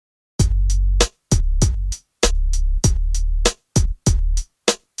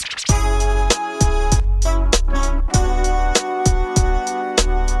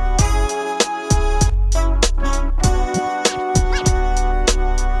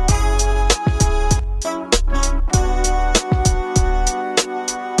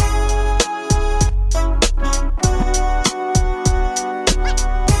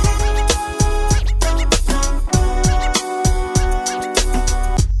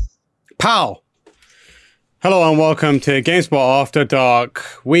Pow! Hello and welcome to GameSpot After Dark.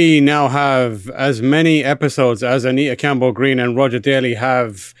 We now have as many episodes as Anita Campbell Green and Roger Daley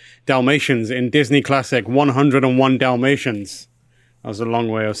have Dalmatians in Disney Classic 101 Dalmatians. That was a long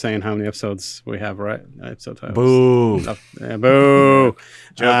way of saying how many episodes we have, right? Episode titles. Boo. Yeah, boo.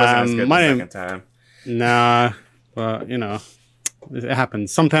 Joke wasn't as good the second time. Nah, but you know, it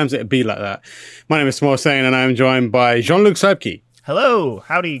happens. Sometimes it'd be like that. My name is Small Sane and I'm joined by Jean-Luc Seibke. Hello,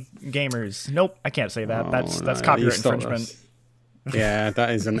 howdy, gamers. Nope, I can't say that. That's copyright infringement. Us. Yeah, that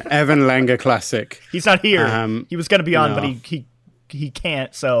is an Evan Langer classic. He's not here. He was gonna be on, no. but he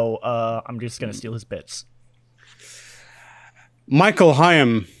can't. So I'm just gonna steal his bits. Michael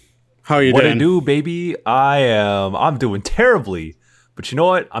Hyam, how are you What doing? I do, baby? I'm doing terribly, but you know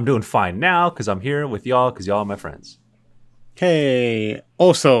what? I'm doing fine now because I'm here with y'all because y'all are my friends. Hey,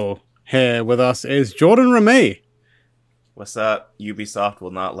 also here with us is Jordan Ramey. What's up? Ubisoft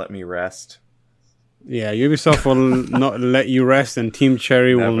will not let me rest. Yeah, Ubisoft will not let you rest, and Team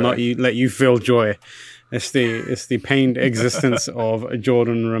Cherry will not let you feel joy. It's the pained existence of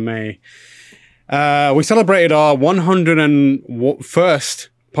Jordan Ramey. We celebrated our 100th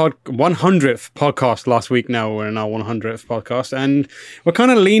podcast last week. Now we're in our 100th podcast, and we're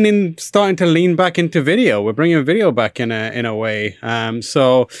kind of starting to lean back into video. We're bringing video back in a way.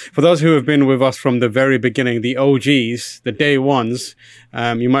 So for those who have been with us from the very beginning, the OGs, the day ones,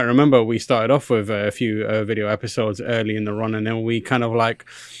 you might remember we started off with a few video episodes early in the run, and then we kind of like,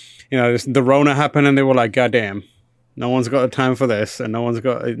 the Rona happened, and they were like, "God damn, no one's got the time for this, and no one's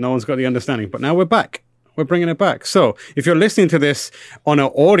got the understanding." But now we're back. We're bringing it back. So if you're listening to this on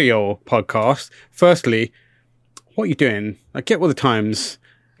an audio podcast, firstly, what are you doing? Like, get with the times.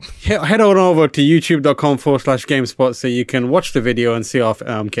 Head on over to youtube.com/GameSpot so you can watch the video and see off.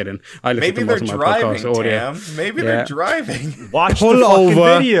 I'm kidding. I listen Maybe to they're most of my driving, podcast audio. Tam. Maybe they're driving. Watch Pull the fucking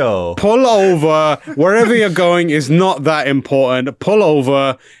over. video. Pull over. Wherever you're going is not that important. Pull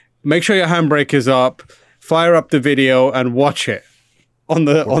over. Make sure your handbrake is up. Fire up the video and watch it.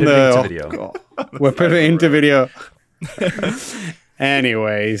 Video. We're pivoting to video.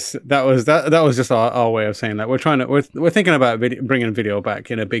 Anyways, that was just our way of saying that we're thinking about bringing video back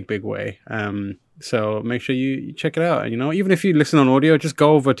in a big way. So make sure you check it out. Even if you listen on audio, just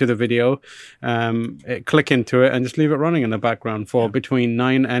go over to the video, click into it, and just leave it running in the background for between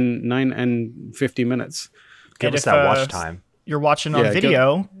 9 and 50 minutes. Give us that watch time. You're watching on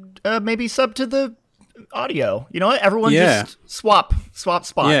video. Maybe sub to the audio. You know what? Everyone just swap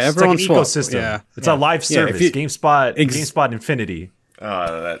spots. Yeah, It's everyone like an ecosystem. Yeah. It's a live service. GameSpot, Ex- GameSpot Infinity.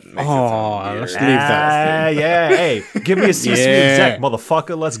 That makes it sound weird. Let's leave that. Yeah. Hey, give me a C-suite exec,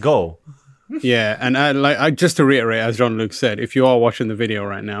 motherfucker. Let's go. Yeah, and I just to reiterate, as Jean-Luc said, if you are watching the video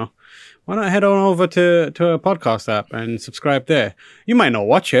right now, why not head on over to a podcast app and subscribe there? You might not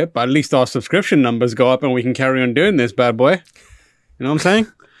watch it, but at least our subscription numbers go up and we can carry on doing this bad boy. You know what I'm saying?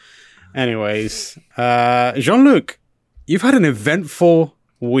 Anyways, Jean-Luc, you've had an eventful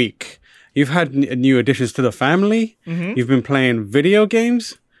week. You've had new additions to the family. Mm-hmm. You've been playing video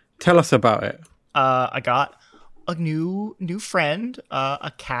games. Tell us about it. I got a new friend,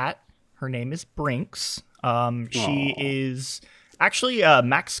 a cat. Her name is Brinks. She is actually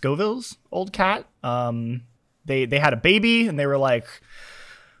Max Scoville's old cat. They had a baby, and they were like,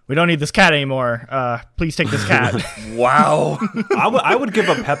 "We don't need this cat anymore. Please take this cat." Wow. I would give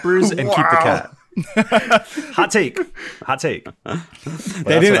up Peppers and keep the cat. Hot take.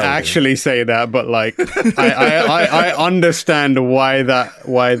 They didn't actually say that, but like, I understand why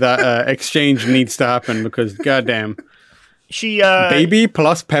that exchange needs to happen, because goddamn, She baby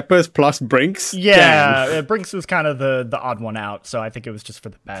plus Peppers plus Brinks. Yeah, Brinks was kind of the odd one out, so I think it was just for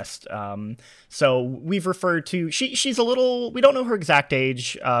the best. So we've referred to she's a little. We don't know her exact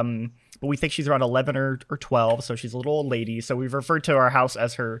age, but we think she's around 11 or 12, so she's a little old lady. So we've referred to our house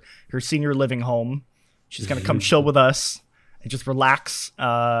as her senior living home. She's gonna come chill with us and just relax.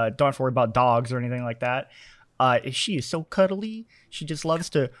 Don't have to worry about dogs or anything like that. She is so cuddly. She just loves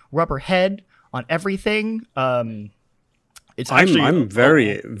to rub her head on everything. I'm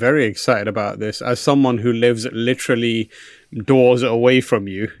very, very excited about this as someone who lives literally doors away from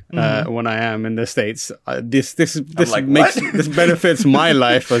you when I am in the States. This benefits my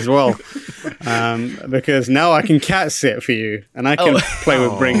life as well, because now I can cat sit for you and I can play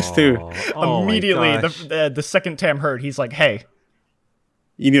with Brinks too. Immediately, the second Tam heard, he's like, "Hey,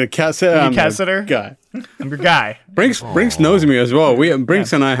 you need a cat sitter? I'm a cat sitter guy. I'm your guy." Brinks knows me as well.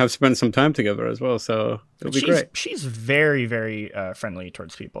 Brinks and I have spent some time together as well, so it'll be great. She's very, very friendly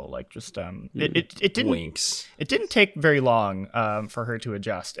towards people. Like, just it didn't Winks. It didn't take very long for her to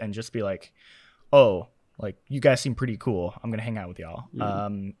adjust and just be like, "Oh, Like, you guys seem pretty cool. I'm gonna hang out with y'all.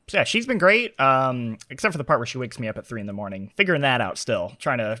 So yeah, she's been great. Except for the part where she wakes me up at 3 a.m. Figuring that out still.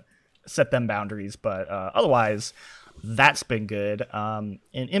 Trying to set them boundaries. But otherwise, that's been good. And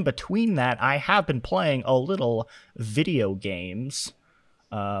in between that, I have been playing a little video games.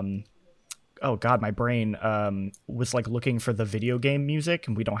 Oh god, my brain was like looking for the video game music,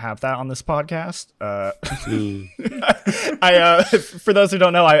 and we don't have that on this podcast. For those who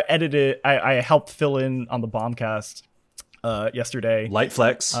don't know, I helped fill in on the Bombcast yesterday. Light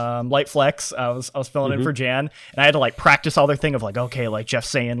flex. Light flex. I was filling in for Jan, and I had to like practice all their thing of like, okay, like Jeff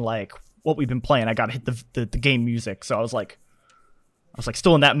saying like what we've been playing. I got to hit the game music, so I was like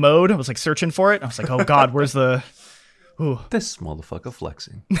still in that mode. I was like searching for it. I was like, oh god, where's the Ooh. This motherfucker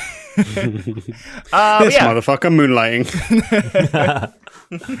flexing. This motherfucker moonlighting.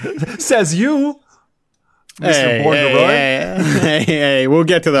 Says you, Mr. Hey, Born to Roar. hey, we'll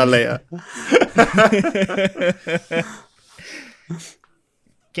get to that later.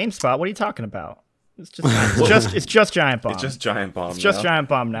 GameSpot, what are you talking about? It's just Giant Bomb. It's just Giant Bomb. It's just Giant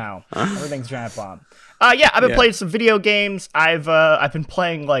Bomb now. Everything's Giant Bomb. Yeah, I've been playing some video games. I've been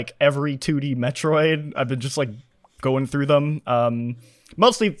playing like every 2D Metroid. I've been just like going through them.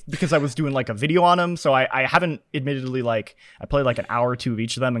 Mostly because I was doing like a video on them, so I haven't admittedly like I played like an hour or two of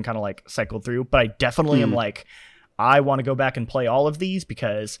each of them and kind of like cycled through. But I definitely am like I want to go back and play all of these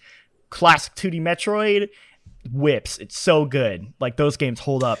because classic 2D Metroid whips. It's so good. Like those games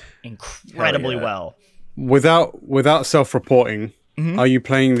hold up incredibly well. Without self-reporting, are you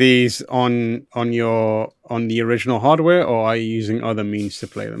playing these on the original hardware, or are you using other means to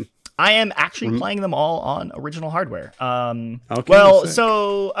play them? I am actually playing them all on original hardware. Okay,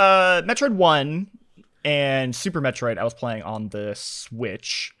 so Metroid 1 and Super Metroid I was playing on the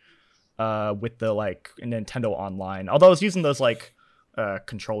Switch with the like Nintendo Online. Although I was using those like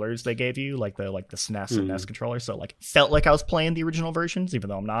controllers they gave you, like the SNES and NES controllers, so like felt like I was playing the original versions, even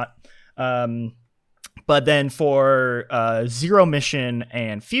though I'm not. But then for Zero Mission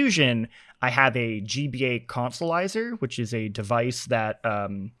and Fusion, I have a GBA Consoleizer, which is a device that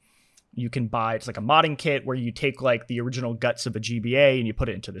you can buy. It's like a modding kit where you take like the original guts of a GBA and you put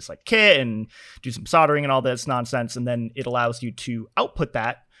it into this like kit and do some soldering and all this nonsense, and then it allows you to output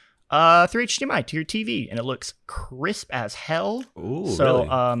that through HDMI to your TV, and it looks crisp as hell. Ooh, so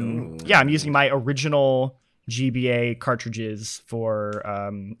really? Yeah, I'm using my original GBA cartridges for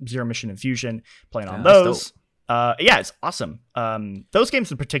Zero Mission and Fusion, playing on those. Yeah, it's awesome. Those games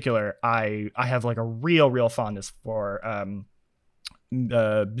in particular, I have like a real fondness for.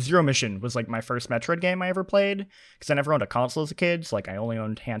 Zero Mission was like my first Metroid game I ever played because I never owned a console as a kid, so like I only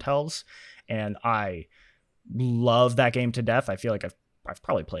owned handhelds, and I love that game to death. I feel like I've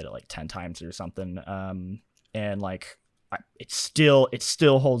probably played it like 10 times or something, and like it still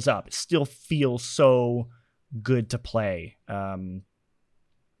holds up. It still feels so good to play. Man,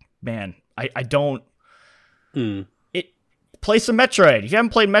 I don't. Play some Metroid. If you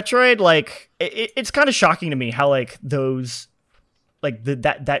haven't played Metroid, like it's kind of shocking to me how like those. Like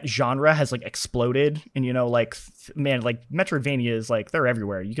that genre has like exploded, and you know, like man, like Metroidvania is like they're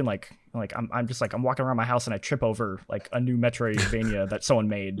everywhere. You can like I'm just like I'm walking around my house and I trip over like a new Metroidvania that someone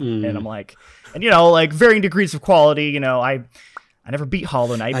made, and I'm like, and you know, like varying degrees of quality. You know, I never beat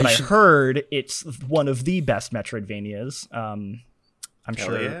Hollow Knight, but I heard it's one of the best Metroidvanias. I'm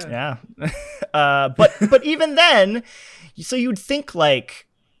sure, yeah. But even then, so you'd think like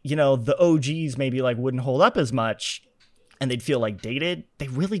you know the OGs maybe like wouldn't hold up as much. And they'd feel like dated. They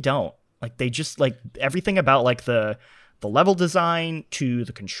really don't. Like they just like everything about like the level design to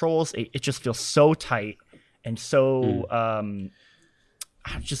the controls. It just feels so tight and so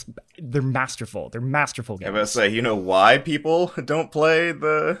just they're masterful. They're masterful games. I was about to say, you know why people don't play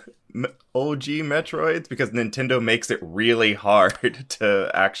the OG Metroids? Because Nintendo makes it really hard to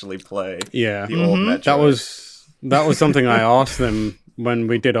actually play. Yeah, the old Metroid. That was something I asked them. When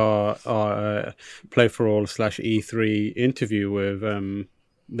we did our Play for All / E3 interview with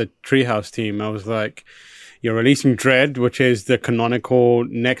the Treehouse team, I was like, you're releasing Dread, which is the canonical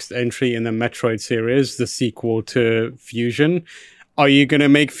next entry in the Metroid series, the sequel to Fusion. Are you going to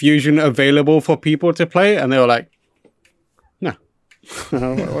make Fusion available for people to play? And they were like, no. Why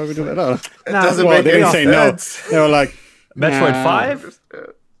are we doing that? It doesn't make they any didn't say sense. no. They were like, Metroid 5?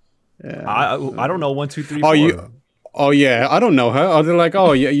 Yeah. I don't know 1, 2, 3, 4. Oh yeah, I don't know her. Are they like,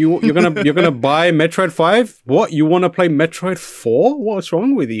 oh yeah, you're gonna buy Metroid 5? What, you want to play Metroid 4? What's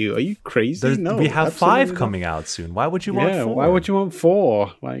wrong with you? Are you crazy? No, we have 5 coming out soon. Why would you want 4? Why would you want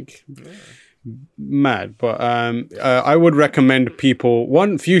 4? Like, mad. But I would recommend people.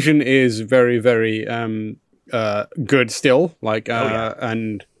 One, Fusion is very good still. Like, yeah.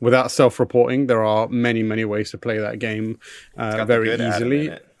 and without self-reporting, there are many ways to play that game got very the good Adam easily.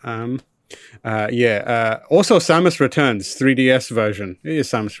 in it. Also, Samus Returns 3DS version. It is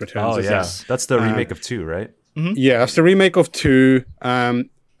Samus Returns. Oh isn't yeah, it? that's the remake of 2, right? Yeah, that's the remake of 2.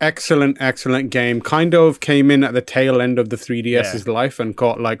 Excellent game. Kind of came in at the tail end of the 3DS's life and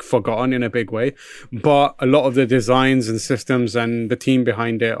got like forgotten in a big way. But a lot of the designs and systems and the team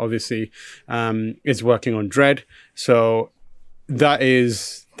behind it obviously is working on Dread. So that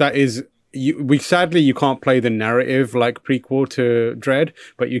is sadly you can't play the narrative like prequel to Dread,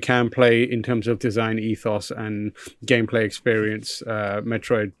 but you can play in terms of design ethos and gameplay experience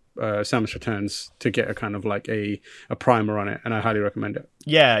Metroid Samus Returns to get a kind of like a primer on it, and I highly recommend it.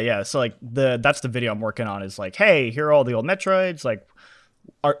 Yeah. So like that's the video I'm working on, is like, hey, here are all the old Metroids, like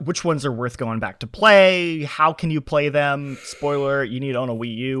which ones are worth going back to play? How can you play them? Spoiler, you need to own a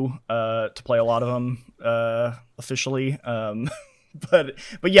Wii U to play a lot of them officially. But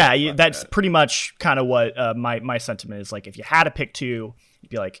yeah, that's pretty much kind of what my sentiment is. Like, if you had to pick two, you'd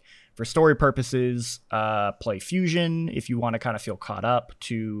be like, for story purposes, play Fusion if you want to kind of feel caught up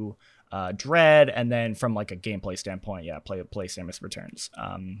to Dread, and then from like a gameplay standpoint, play Samus Returns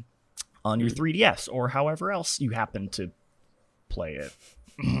on your 3DS or however else you happen to play it.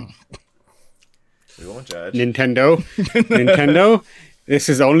 We won't judge. Nintendo. This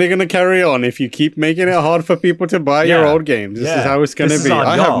is only going to carry on if you keep making it hard for people to buy your old games. This is how it's going to be.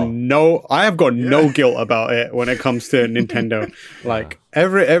 I have got no guilt about it when it comes to Nintendo. Like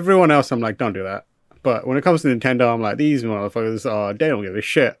everyone else, I'm like, don't do that. But when it comes to Nintendo, I'm like, these motherfuckers they don't give a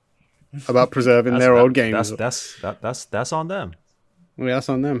shit about preserving their old games. That's on them. Well, that's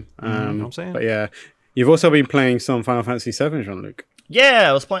on them. You know what I'm saying? But yeah, you've also been playing some Final Fantasy VII, Jean-Luc.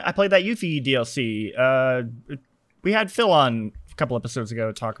 Yeah, I played that Yuffie DLC. We had Phil on a couple episodes ago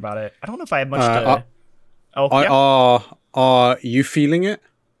to talk about it. I don't know if I had much to... Are you feeling it?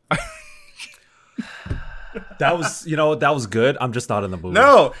 That was good. I'm just not in the mood.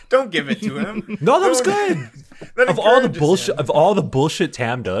 No, don't give it to him. No, that was good. Of all the bullshit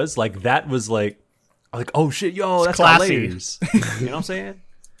Tam does, like that was like oh shit, yo, that's got classy. layers. You know what I'm saying?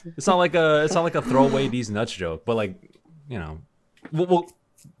 It's not like a throwaway these nuts joke, but like, you know, we'll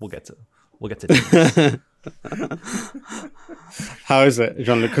get to it. How is it,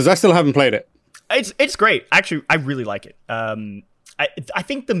 Jean-Luc? Because I still haven't played it. It's great. Actually, I really like it. I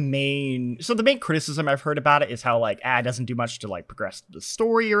think the main criticism I've heard about it is how like it doesn't do much to like progress the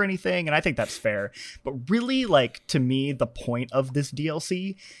story or anything, and I think that's fair. But really, like, to me, the point of this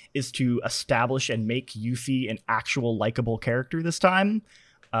DLC is to establish and make Yuffie an actual likable character this time.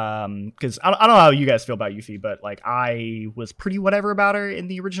 Because I don't know how you guys feel about Yuffie, but like I was pretty whatever about her in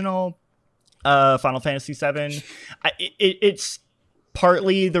the original Final Fantasy VII. It's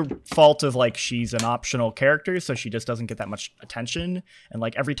partly the fault of like she's an optional character, so she just doesn't get that much attention, and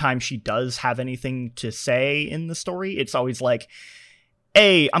like every time she does have anything to say in the story, it's always like,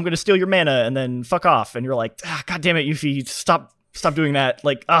 hey, I'm gonna steal your mana and then fuck off, and you're like, god damn it, Yuffie, stop doing that.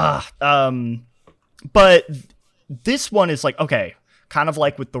 Like but this one is like, okay, kind of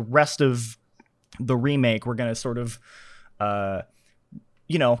like with the rest of the remake, we're gonna sort of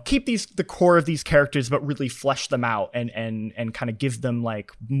keep the core of these characters, but really flesh them out and kind of give them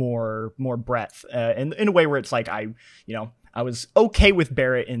like more breadth in a way where it's like I was okay with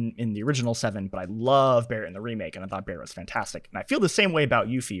Barret in the original 7, but I love Barret in the remake, and I thought Barret was fantastic. And I feel the same way about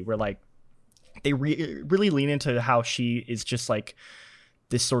Yuffie, where like they really lean into how she is just like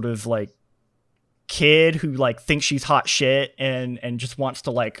this sort of like kid who like thinks she's hot shit and just wants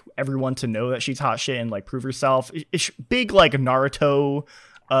to like everyone to know that she's hot shit and like prove herself. It's big like Naruto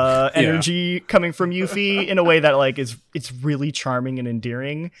energy coming from Yuffie in a way that like it's really charming and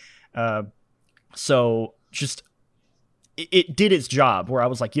endearing. So just it did its job, where I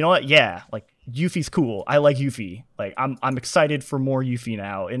was like, you know what? Yeah, like Yuffie's cool. I like Yuffie. Like I'm excited for more Yuffie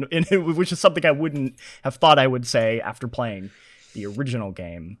now, and which is something I wouldn't have thought I would say after playing the original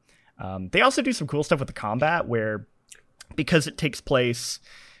game. They also do some cool stuff with the combat, where because it takes place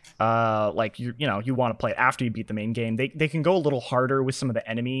like you want to play it after you beat the main game, they can go a little harder with some of the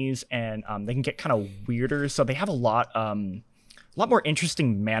enemies, and they can get kind of weirder. So they have a lot more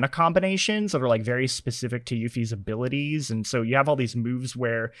interesting mana combinations that are like very specific to Yuffie's abilities. And so you have all these moves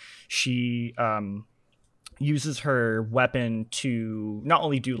where she uses her weapon to not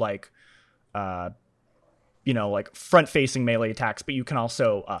only do like like front-facing melee attacks, but you can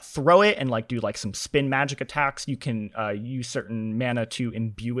also throw it and like do like some spin magic attacks. You can use certain mana to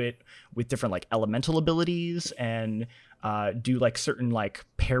imbue it with different like elemental abilities, and do like certain like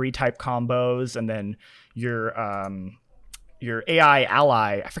parry type combos. And then your AI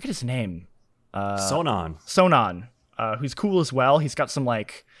ally, I forget his name. Sonon. Who's cool as well. He's got some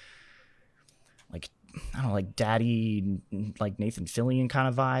like I don't know, like daddy, like Nathan Fillion kind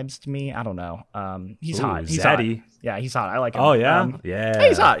of vibes to me. I don't know. He's hot. He's zaddy. hot. Yeah, he's hot. I like him. Oh yeah, yeah.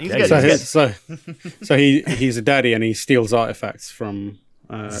 He's hot. He's good. So, He's good. so he's a daddy and he steals artifacts from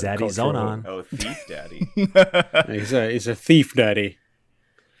Zaddy cultural- Zonon. Oh, thief daddy. He's a thief daddy.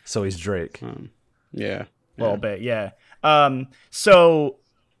 So he's Drake. Yeah. A little bit, yeah. So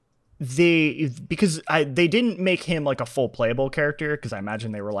they didn't make him like a full playable character because I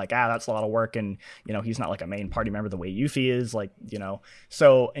imagine they were like, that's a lot of work, and he's not like a main party member the way Yuffie is, like,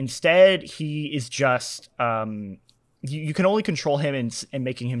 So instead, he is just you can only control him in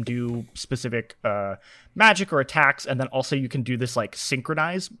making him do specific magic or attacks, and then also you can do this like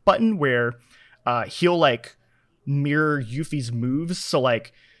synchronize button where he'll like mirror Yuffie's moves. So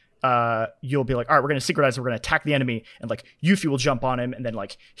like you'll be like, all right, we're going to synchronize, we're going to attack the enemy, and like Yuffie will jump on him, and then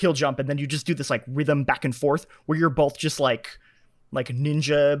like he'll jump, and then you just do this like rhythm back and forth where you're both just like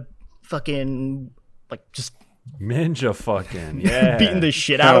ninja fucking like just Ninja fucking yeah. beating the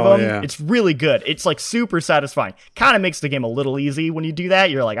shit out of him. yeah. It's really good. It's like super satisfying. Kind of makes the game a little easy when you do that.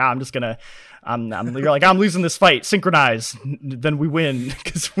 You're like, I'm just gonna you're like, I'm losing this fight, synchronize, then we win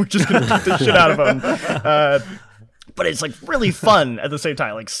because we're just gonna beat the shit out of him. But it's like really fun at the same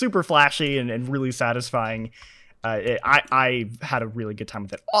time, like super flashy and really satisfying. I had a really good time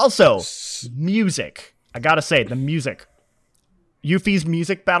with it. Also, music. I gotta say, the music. Yuffie's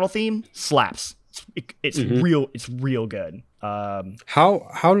music battle theme slaps. It's real. It's real good.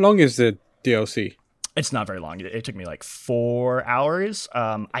 How long is the DLC? It's not very long. It took me like 4 hours.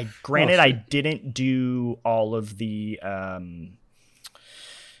 I didn't do all of the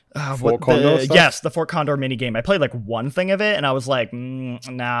Fort Condor stuff? Yes, the Fort Condor mini game. I played like one thing of it, and I was like,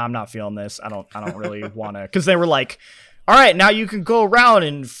 nah, I'm not feeling this. I don't really want to, because they were like, all right, now you can go around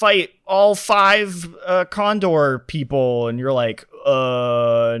and fight all 5 Condor people, and you're like,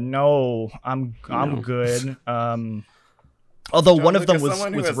 no, I'm good. Although one of them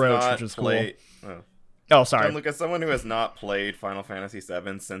was Roach, which was cool. Oh, sorry. John Lucas, someone who has not played Final Fantasy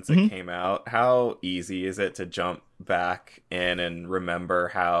VII since it came out, how easy is it to jump back in and remember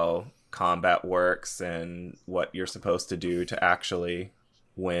how combat works and what you're supposed to do to actually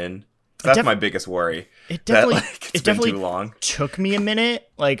win? That's my biggest worry. It definitely, it's been too long. Took me a minute.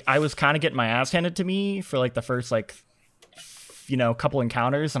 Like, I was kind of getting my ass handed to me for like the first couple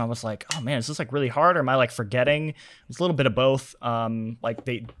encounters, and I was like, oh man, is this like really hard, or am I like forgetting? It was a little bit of both. Like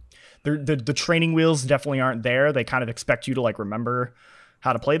the training wheels definitely aren't there. They kind of expect you to like remember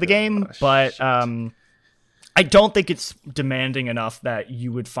how to play the game, but I don't think it's demanding enough that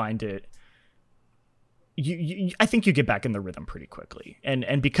you would find it. I think you get back in the rhythm pretty quickly,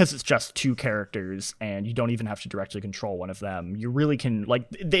 and because it's just 2 characters and you don't even have to directly control one of them, you really can like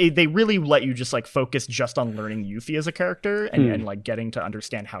they really let you just like focus just on learning Yuffie as a character and like getting to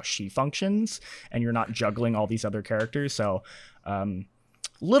understand how she functions, and you're not juggling all these other characters. So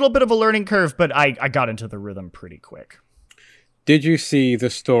little bit of a learning curve, but I got into the rhythm pretty quick. Did you see the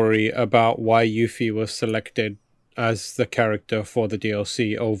story about why Yuffie was selected as the character for the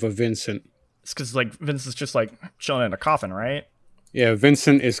DLC over Vincent? It's because like Vince is just like chilling in a coffin, right? Yeah,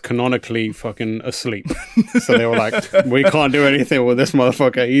 Vincent is canonically fucking asleep. So they were like, we can't do anything with this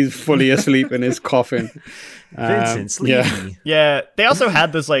motherfucker. He's fully asleep in his coffin. Vincent, sleepy. Yeah. Yeah, they also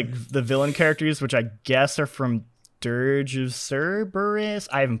had this like the villain characters, which I guess are from Dirge of Cerberus.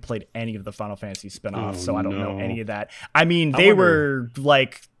 I haven't played any of the Final Fantasy spin-offs, so I don't know any of that. I mean, they were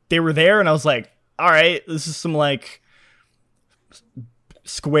there, and I was like, all right, this is some like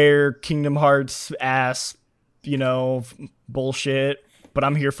Square Kingdom Hearts ass, bullshit, but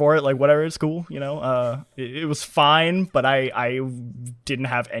I'm here for it. Like, whatever, it's cool. It was fine, but I didn't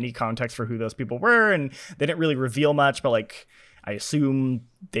have any context for who those people were, and they didn't really reveal much, but like, I assume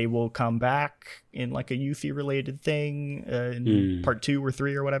they will come back in like a Yuffie related thing in part 2 or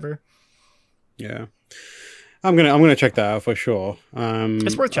 3 or whatever. Yeah, I'm gonna check that out for sure.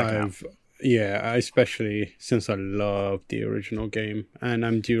 It's worth checking out. Yeah, especially since I love the original game, and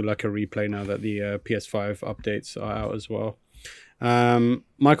I'm due like a replay now that the PS5 updates are out as well.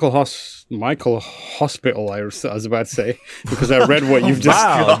 Michael Hospital, I was about to say, because I read what you've just.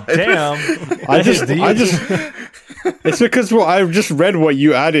 Wow, damn! It's because I've just read what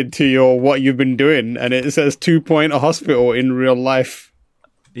you added to what you've been doing, and it says 2 Point Hospital in real life.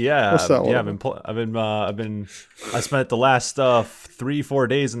 Yeah, what's that? I spent the last 3-4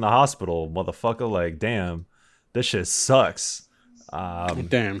 days in the hospital, motherfucker. Like, damn, this shit sucks.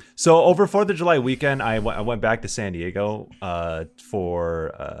 Damn. So over 4th of July weekend, I went back to San Diego to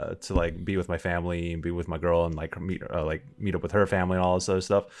like be with my family and be with my girl and like meet up with her family and all this other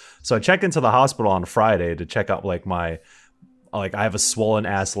stuff. So I checked into the hospital on Friday to check out like I have a swollen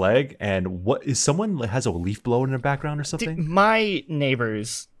ass leg, and what is someone has a leaf blower in their background or something? Dude, my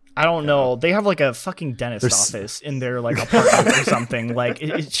neighbors, I don't know. They have like a fucking dentist office in their like apartment or something. Like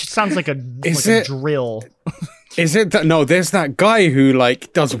it sounds like a drill. Is it that? No, there's that guy who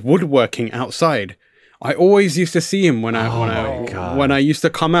like does woodworking outside. I always used to see him when I used to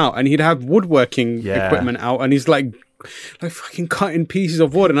come out, and he'd have woodworking equipment out, and he's like fucking cutting pieces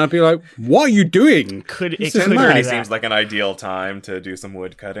of wood, and I'd be like, "What are you doing?" It seems like an ideal time to do some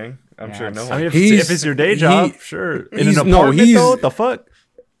wood cutting. I'm sure no one. I mean, if it's your day job, sure. In an apartment, though, what the fuck?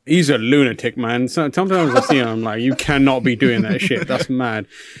 He's a lunatic, man. So sometimes I see him, I'm like, you cannot be doing that shit. That's mad.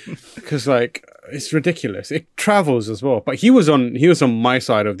 Because like it's ridiculous. It travels as well. But he was on my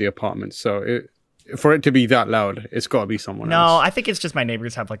side of the apartment, so for it to be that loud, it's got to be someone else. No, I think it's just my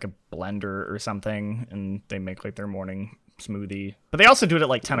neighbors have like a blender or something, and they make like their morning smoothie. But they also do it at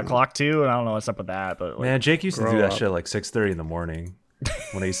like 10 o'clock too, and I don't know what's up with that. But like, man, Jake used to do that shit at like 6:30 in the morning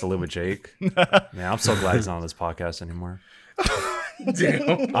when I used to live with Jake. Man, I'm so glad he's not on this podcast anymore.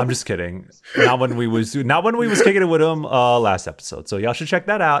 Damn. I'm just kidding. Not when we was kicking it with him last episode. So y'all should check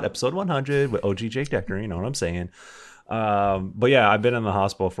that out, episode 100 with OG Jake Decker. You know what I'm saying? But yeah, I've been in the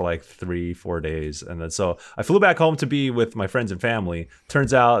hospital for like 3-4 days, and then so I flew back home to be with my friends and family.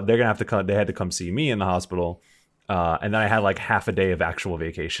 Turns out they're gonna have to come. They had to come see me in the hospital, and then I had like half a day of actual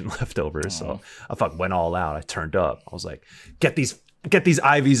vacation left over. So I went all out. I turned up. I was like, get these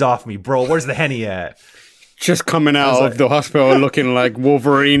IVs off me, bro. Where's the Henny at? Just coming out of the hospital looking like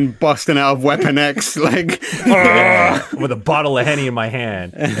Wolverine busting out of Weapon X, like with a bottle of Henny in my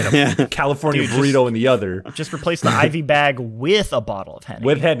hand and a California burrito in the other. Just replace the IV bag with a bottle of Henny.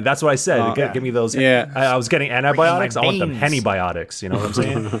 With Henny, that's what I said. Give me those. Yeah, I was getting antibiotics. I want them Hennybiotics. You know what I'm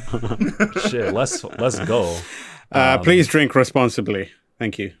saying? Shit, let's go. Please drink responsibly.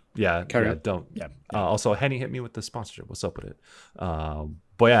 Thank you. Yeah, Carry on. Don't. Yeah. Also, Henny hit me with the sponsorship. What's up with it?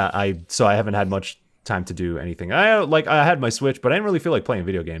 But yeah, I haven't had much time to do anything. I had my Switch, but I didn't really feel like playing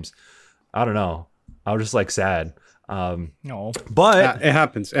video games. I don't know. I was just like sad. No, but it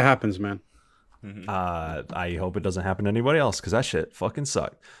happens. It happens, man. I hope it doesn't happen to anybody else because that shit fucking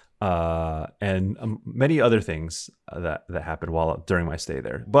sucked. And many other things that happened during my stay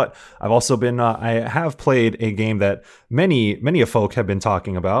there. But I've also been I have played a game that many of folk have been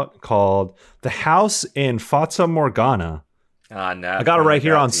talking about called The House in Fata Morgana. I got it right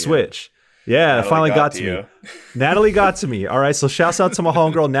here on Switch. Yeah, it finally got to me. Natalie got to me. All right, so shouts out to my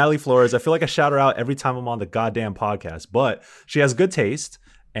homegirl, Natalie Flores. I feel like I shout her out every time I'm on the goddamn podcast, but she has good taste,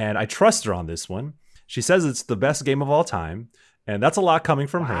 and I trust her on this one. She says it's the best game of all time, and that's a lot coming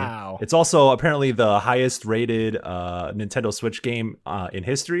from her. It's also apparently the highest rated Nintendo Switch game in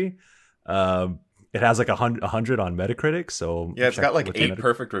history. It has like 100 on Metacritic, so yeah, it's got like 8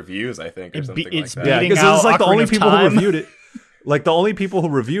 perfect reviews, I think, or something like that. Yeah, because it's like the only people who reviewed it. Like the only people who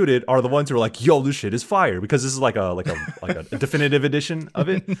reviewed it are the ones who are like, "Yo, this shit is fire," because this is like a definitive edition of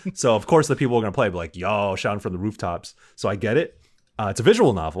it. So of course the people are gonna play, but like, "Yo," shouting from the rooftops. So I get it. It's a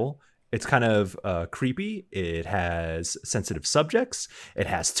visual novel. It's kind of creepy. It has sensitive subjects. It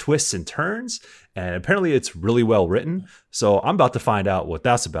has twists and turns, and apparently it's really well written. So I'm about to find out what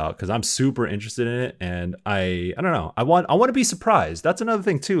that's about because I'm super interested in it, and I don't know. I want to be surprised. That's another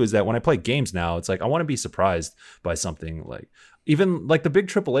thing too, is that when I play games now, it's like I want to be surprised by something. Like even like the big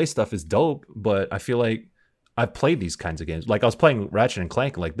AAA stuff is dope, but I feel like I've played these kinds of games. Like I was playing Ratchet and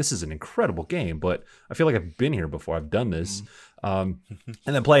Clank, like this is an incredible game, but I feel like I've been here before. I've done this. And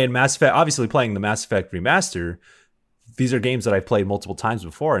then playing Mass Effect, obviously playing the Mass Effect remaster. These are games that I've played multiple times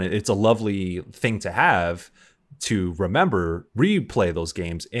before, and it's a lovely thing to have to remember, replay those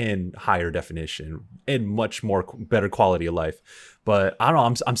games in higher definition, in much more better quality of life. But I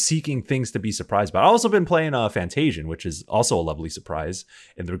don't know, I'm seeking things to be surprised about. I've also been playing Fantasian, which is also a lovely surprise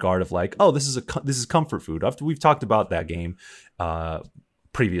in the regard of like, oh, this is comfort food. We've talked about that game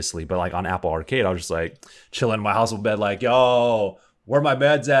previously, but like on Apple Arcade, I was just like chilling in my house bed, like, yo, where my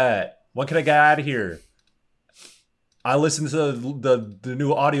meds at? When can I get out of here? I listened to the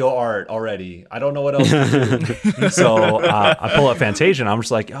new audio art already. I don't know what else to do. So I pull up Fantasian. I'm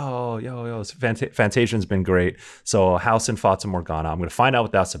just like, yo, Fantasian's been great. So House in Fata Morgana. I'm going to find out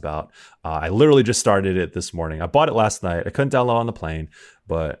what that's about. I literally just started it this morning. I bought it last night. I couldn't download on the plane,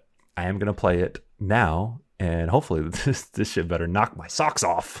 but I am going to play it now. And hopefully this shit better knock my socks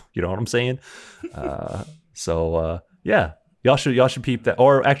off. You know what I'm saying? Yeah. Y'all should peep that,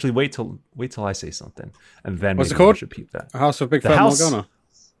 or actually wait till I say something, and then What's it maybe called? y'all should peep that. House of Big The Fat House- Morgana.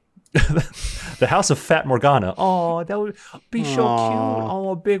 The House of Fat Morgana. Oh, that would be so cute.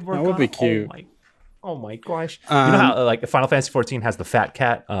 Oh, big Morgana. would be cute. Oh my gosh. You know how like Final Fantasy 14 has the fat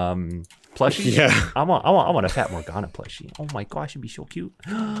cat plushie? Yeah. I want a Fat Morgana plushie. Oh my gosh, it'd be so cute.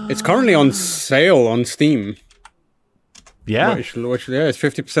 It's currently on sale on Steam. Yeah. Which it's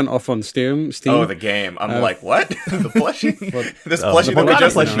 50% off on Steam. Oh, the game. I'm like, what? The plushie? This plushie the that we Morgana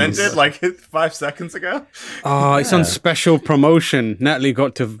just plushies. invented like 5 seconds ago? Oh, it's on special promotion. Natalie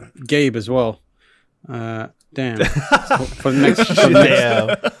got to Gabe as well. Damn. For the next,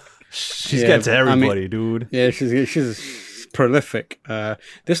 Damn. She's Yeah, getting to I mean- everybody, dude. yeah, she's prolific.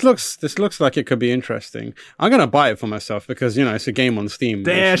 This looks like it could be interesting. I'm gonna buy it for myself because it's a game on Steam.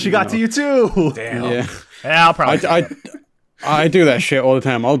 Damn, which, she got to you too. Damn. Yeah, Yeah, I'll probably. I do that shit all the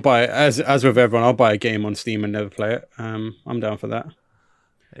time. I'll buy as with everyone. I'll buy a game on Steam and never play it. I'm down for that.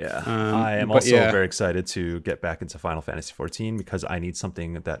 Yeah, I am but also yeah. very excited to get back into Final Fantasy 14 because I need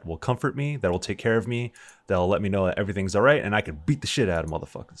something that will comfort me, that will take care of me, that'll let me know that everything's all right, and I can beat the shit out of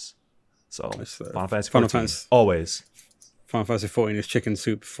motherfuckers. So Final Fantasy 14, always Final Fantasy 14 is chicken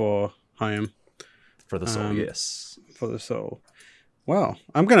soup for Hyam, for the soul. Yes. for the soul. Well,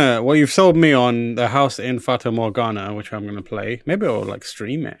 you've sold me on the House in Fata Morgana, which I'm gonna play. Maybe I'll like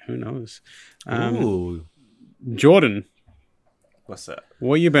stream it. Who knows? Ooh. Jordan, What's that?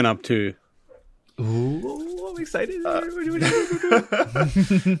 what you been up to? Ooh, I'm excited.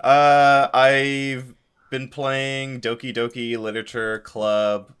 I've been playing Doki Doki Literature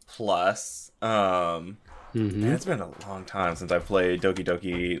Club Plus. Man, it's been a long time since I've played Doki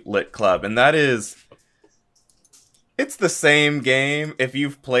Doki Lit Club, and it's the same game. If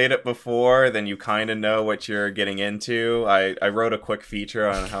you've played it before, then you kind of know what you're getting into. I wrote a quick feature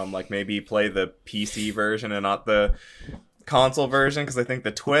on how I'm like, maybe play the PC version and not the console version, because I think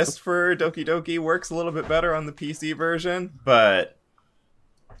the twist for Doki Doki works a little bit better on the PC version. But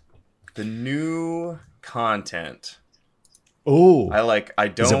the new content, Ooh. I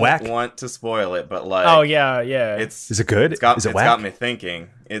it don't whack? want to spoil it, but like, Oh yeah. Is it good? It's got Is it it's whack? got me thinking.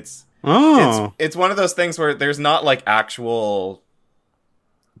 Oh, It's one of those things where there's not like actual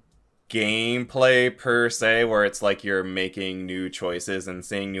gameplay per se, where it's like you're making new choices and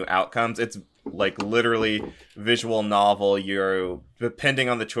seeing new outcomes. It's like literally visual novel. You're, depending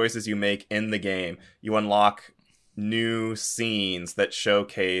on the choices you make in the game, you unlock new scenes that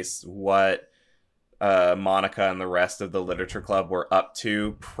showcase what Monica and the rest of the literature club were up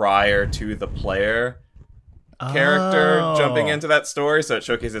to prior to the player character jumping into that story. So it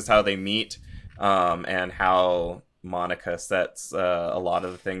showcases how they meet, and how Monica sets a lot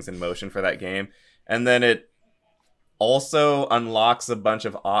of the things in motion for that game. And then it also unlocks a bunch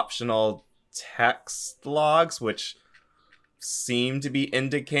of optional text logs, which seem to be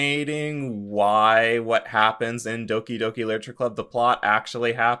indicating why what happens in Doki Doki Literature Club, the plot,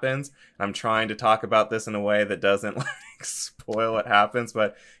 actually happens. I'm trying to talk about this in a way that doesn't like spoil what happens,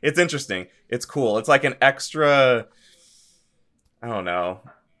 but it's interesting. It's cool. It's like an extra, I don't know,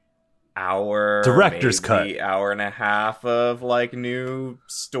 hour, Director's maybe cut. hour and a half of like new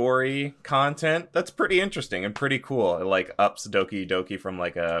story content. That's pretty interesting and pretty cool. It like ups Doki Doki from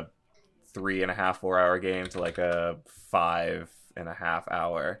like a 3.5, 4 hour game to like a 5.5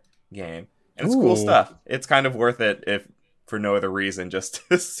 hour game. And it's cool Ooh. stuff. It's kind of worth it if for no other reason, just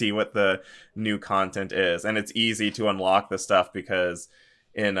to see what the new content is. And it's easy to unlock the stuff because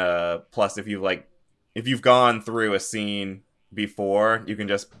in plus if you've gone through a scene before, you can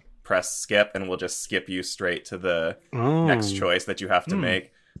just press skip and we'll just skip you straight to the next choice that you have to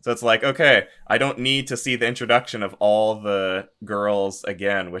make. So it's like, okay, I don't need to see the introduction of all the girls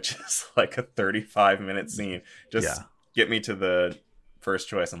again, which is like a 35-minute scene. Just get me to the first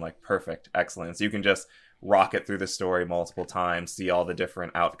choice. I'm like, perfect, excellent. So you can just rocket through the story multiple times, see all the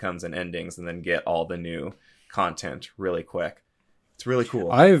different outcomes and endings, and then get all the new content really quick. It's really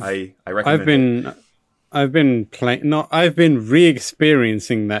cool. I recommend it. I've been playing. No, I've been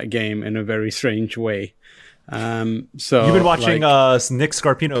re-experiencing that game in a very strange way. So You've been watching Nick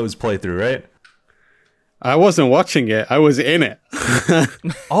Scarpino's playthrough, right? I wasn't watching it. I was in it.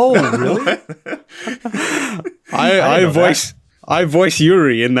 Oh, really? I voice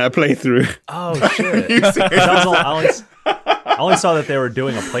Yuri in that playthrough. Oh shit! That was all, I only saw that they were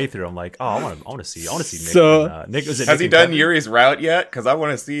doing a playthrough. I'm like, oh, I want to see Nick. So- and, Nick, Has he done Yuri's route yet? Because I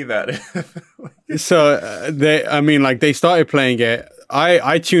want to see that. So they started playing it.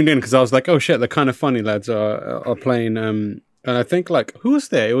 I tuned in because I was like, oh shit, the kind of funny lads are playing. And I think like who was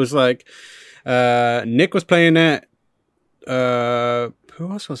there? It was like Nick was playing it. Who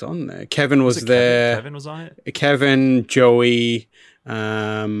who else was on there? Kevin was there. Kevin was on it. Kevin, Joey.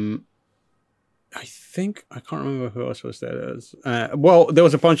 I think I can't remember who else was there. Well, there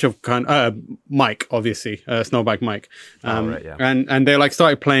was a bunch of Mike, obviously, Snowbike Mike. Right, yeah. And they like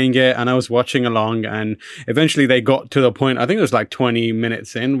started playing it, and I was watching along, and eventually they got to the point. I think it was like 20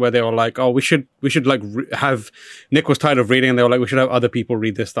 minutes in where they were like, "Oh, we should like have." Nick was tired of reading, and they were like, "We should have other people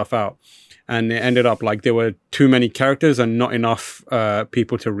read this stuff out." And it ended up like there were too many characters and not enough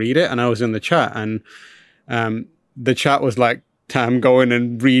people to read it. And I was in the chat, and the chat was like, Tam, go in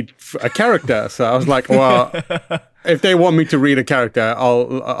and read a character. So I was like, well, if they want me to read a character, I'll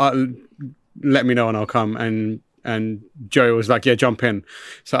let me know and I'll come. And Joey was like, yeah, jump in.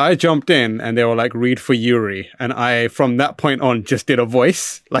 So I jumped in, and they were like, read for Yuri. And I, from that point on, just did a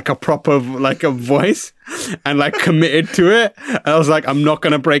voice, like a proper, like a voice, and like committed to it. And I was like, I'm not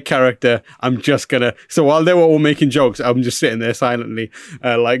going to break character. I'm just going to. So while they were all making jokes, I'm just sitting there silently,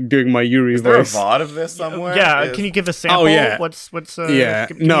 like doing my Yuri voice. Is there a VOD of this somewhere? Yeah, can you give a sample? Oh, yeah. What's yeah.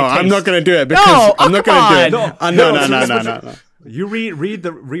 No, I'm not going to do it because No, I'm not going to do it. No. No. You read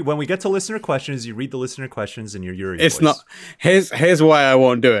when we get to listener questions, you read the listener questions in your Yuri It's voice. not. Here's why I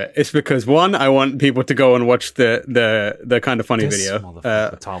won't do it. It's because one, I want people to go and watch the kind of funny video.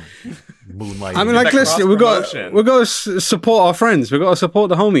 Tom Moonlight. I mean, like, that listen, we got cross-promotion. to support our friends. We got to support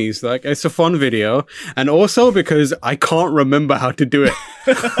the homies. Like, it's a fun video, and also because I can't remember how to do it.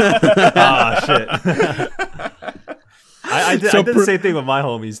 Shit. I did the same thing with my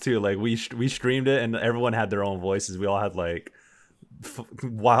homies too. Like we streamed it, and everyone had their own voices. We all had like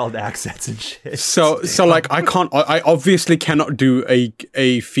wild accents and shit. So like I obviously cannot do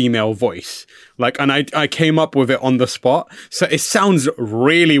a female voice. Like, and I came up with it on the spot. So it sounds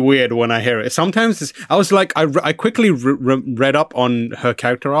really weird when I hear it. Sometimes I was like, I quickly read up on her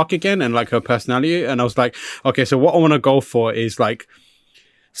character arc again and like her personality. And I was like, okay, so what I want to go for is like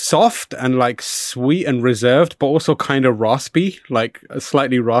soft and like sweet and reserved, but also kind of raspy, like a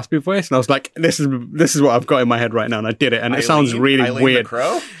slightly raspy voice. And I was like, this is what I've got in my head right now. And I did it. And it sounds really Eileen weird. The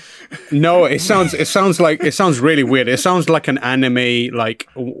Crow? No, it sounds really weird. It sounds like an anime, like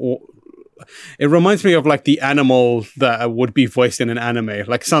it reminds me of like the animal that would be voiced in an anime.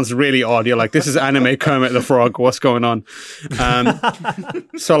 Like, it sounds really odd. You're like, this is anime Kermit the Frog. What's going on?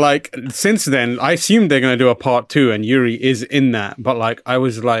 So like, since then, I assumed they're going to do a part 2 and Yuri is in that. But like, I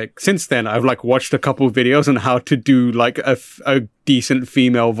was like, since then, I've like watched a couple of videos on how to do like a decent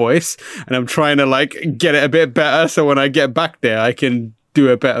female voice. And I'm trying to like get it a bit better. So when I get back there, I can do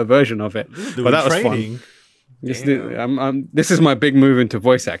a better version of it. But that was fun. This is my big move into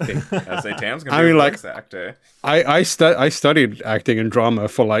voice acting. I say Tam's gonna be a voice actor. I studied acting and drama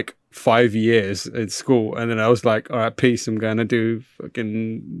for like 5 years at school, and then I was like, all right, peace, I'm gonna do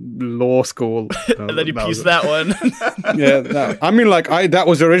fucking law school. And then you pieced that one. Yeah, I mean, like, that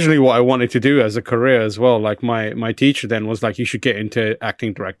was originally what I wanted to do as a career as well. Like, my teacher then was like, you should get into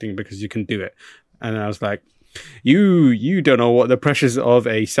acting directing because you can do it. And I was like, you don't know what the pressures of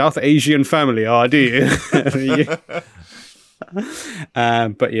a South Asian family are, do you?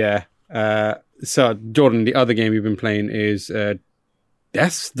 But yeah. So Jordan, the other game you've been playing is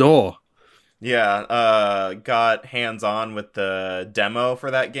Death's Door. Yeah, got hands on with the demo for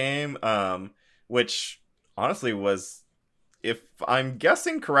that game, which honestly was, if I'm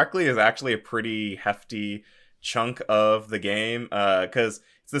guessing correctly, is actually a pretty hefty chunk of the game, because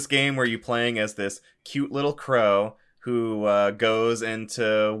it's this game where you're playing as this cute little crow who goes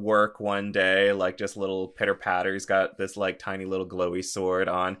into work one day, like just little pitter patter. He's got this like tiny little glowy sword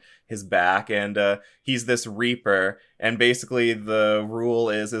on his back, and he's this reaper. And basically the rule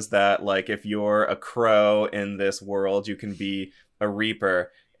is that like if you're a crow in this world, you can be a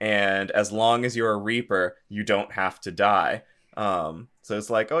reaper, and as long as you're a reaper, you don't have to die. So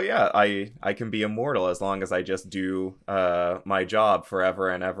it's like, oh yeah, I can be immortal as long as I just do my job forever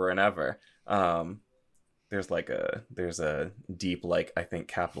and ever and ever. There's a deep, like, I think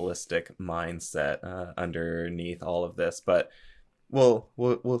capitalistic mindset underneath all of this, but we'll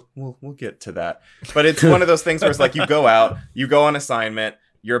get to that. But it's one of those things where it's like you go out, you go on assignment,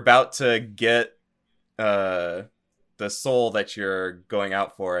 you're about to get the soul that you're going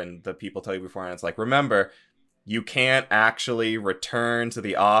out for, and the people tell you beforehand, it's like, remember, you can't actually return to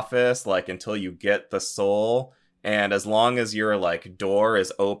the office like until you get the soul. And as long as your like door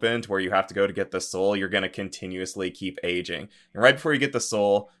is open to where you have to go to get the soul, you're going to continuously keep aging. And right before you get the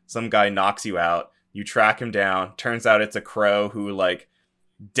soul, some guy knocks you out. You track him down. Turns out it's a crow who like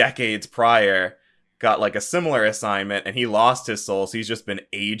decades prior got like a similar assignment and he lost his soul. So he's just been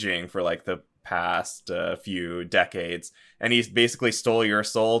aging for like the past few decades, and he basically stole your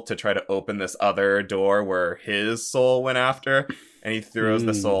soul to try to open this other door where his soul went after, and he throws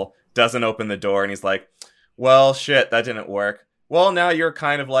the soul, doesn't open the door, and he's like, well, shit, that didn't work. Well, now you're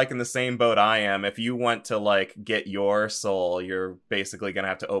kind of like in the same boat I am. If you want to like get your soul, you're basically going to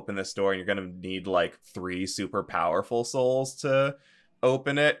have to open this door, and you're going to need like 3 super powerful souls to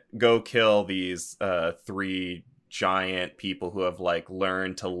open it. Go kill these 3 giant people who have like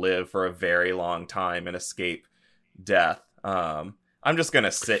learned to live for a very long time and escape death. I'm just going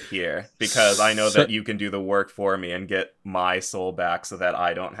to sit here because I know that you can do the work for me and get my soul back so that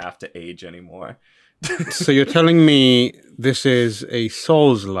I don't have to age anymore. So you're telling me this is a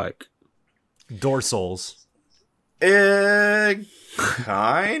Souls-like? Door Souls.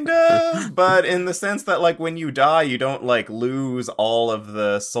 Kind of, but in the sense that like when you die, you don't like lose all of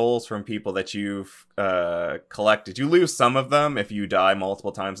the souls from people that you've collected. You lose some of them if you die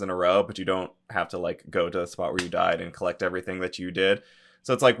multiple times in a row, but you don't have to like go to the spot where you died and collect everything that you did.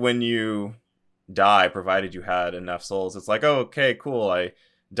 So it's like when you die, provided you had enough souls, it's like, oh, okay, cool, I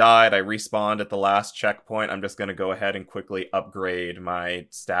died, I respawned at the last checkpoint, I'm just going to go ahead and quickly upgrade my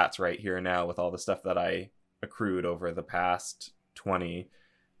stats right here and now with all the stuff that I accrued over the past 20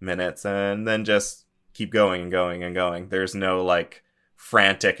 minutes, and then just keep going and going and going. There's no like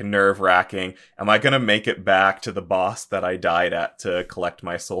frantic, nerve-wracking, am I gonna make it back to the boss that I died at to collect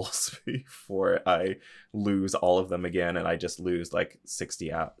my souls before I lose all of them again, and I just lose like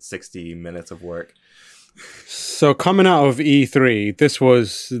 60 minutes of work. So coming out of E3, this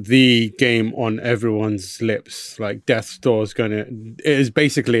was the game on everyone's lips. Like Death's Door it is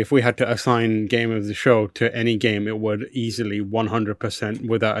basically, if we had to assign game of the show to any game, it would easily 100%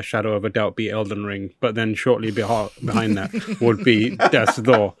 without a shadow of a doubt be Elden Ring. But then shortly behind that would be Death's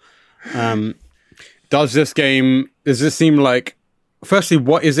Door. Does this seem like, firstly,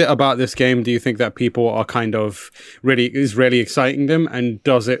 what is it about this game do you think that people are kind of really exciting them? And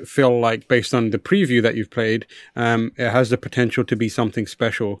does it feel like, based on the preview that you've played, it has the potential to be something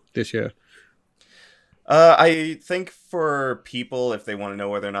special this year? I think for people, if they want to know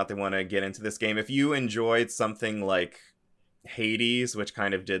whether or not they want to get into this game, if you enjoyed something like Hades, which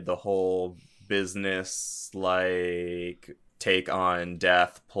kind of did the whole business like take on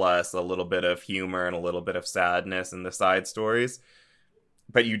death plus a little bit of humor and a little bit of sadness in the side stories,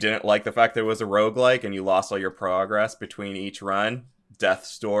 but you didn't like the fact there was a roguelike and you lost all your progress between each run,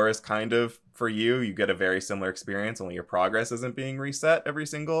 Death's Door is kind of for you. You get a very similar experience, only your progress isn't being reset every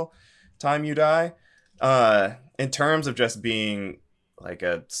single time you die. In terms of just being like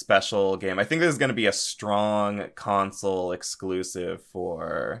a special game, I think this is going to be a strong console exclusive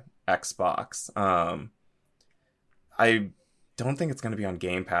for Xbox. I don't think it's going to be on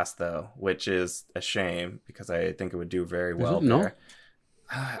Game Pass, though, which is a shame because I think it would do very well there.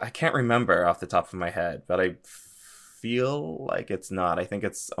 I can't remember off the top of my head, but I feel like it's not. I think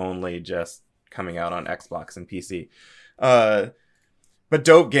it's only just coming out on Xbox and PC. But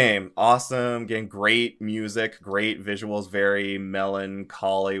dope game. Awesome game. Great music. Great visuals. Very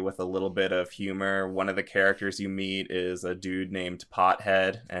melancholy with a little bit of humor. One of the characters you meet is a dude named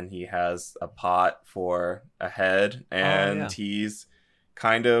Pothead, and he has a pot for a head. And he's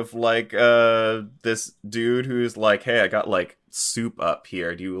kind of like this dude who's like, hey, I got like soup up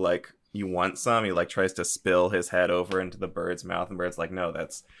here, do you want some? He like tries to spill his head over into the bird's mouth, and bird's like, no,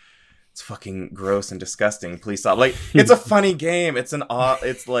 it's fucking gross and disgusting, please stop. Like, it's a funny game, it's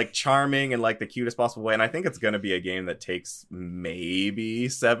like charming and like the cutest possible way, and I think it's gonna be a game that takes maybe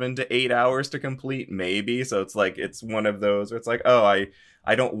 7 to 8 hours to complete, maybe. So it's like, it's one of those where it's like, oh,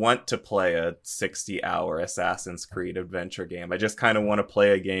 I don't want to play a 60-hour Assassin's Creed adventure game. I just kind of want to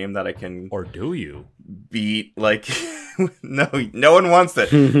play a game that I can... Or do you? Beat, like... No one wants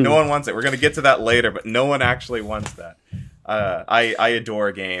it. No one wants it. We're going to get to that later, but no one actually wants that. I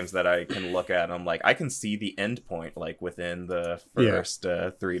adore games that I can look at and I'm like, I can see the end point, like, within the first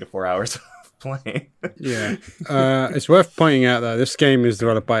 3 to 4 hours of playing. Yeah. It's worth pointing out that this game is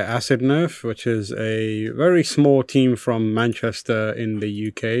developed by Acid Nerf, which is a very small team from Manchester in the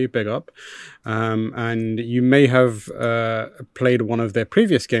UK, big up. And you may have played one of their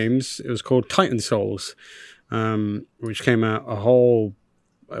previous games. It was called Titan Souls, which came out a whole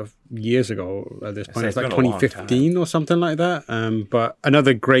years ago at this point. It's like 2015 or something like that. But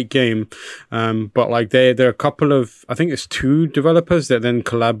another great game. But like there are a couple of, I think it's 2 developers that then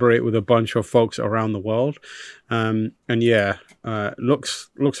collaborate with a bunch of folks around the world. And yeah, looks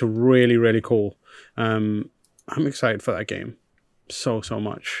really, really cool. I'm excited for that game so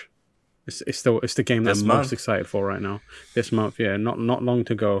much. It's the game that I'm most excited for right now. This month, yeah, not long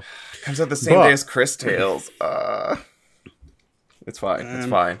to go. Comes out the same day as Chris Tales. It's fine. It's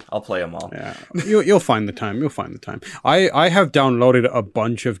fine. I'll play them all. Yeah, you'll find the time. You'll find the time. I have downloaded a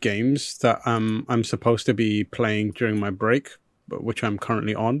bunch of games that I'm supposed to be playing during my break, but which I'm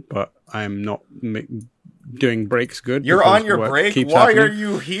currently on, but I'm not doing breaks good. You're on your break? Why are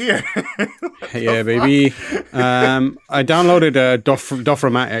you here? Yeah, baby. I downloaded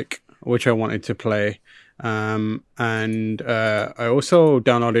Doframatic, which I wanted to play. And I also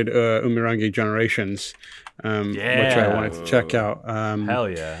downloaded Umurangi Generations, which I wanted to check out. Hell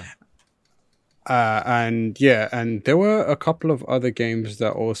yeah. And there were a couple of other games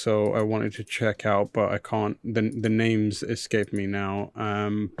that also I wanted to check out, but I can't. The names escape me now.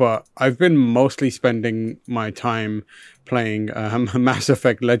 But I've been mostly spending my time playing Mass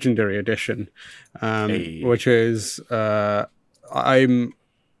Effect Legendary Edition, which is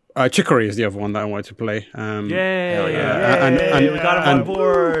Chicory is the other one that I wanted to play. And we got him on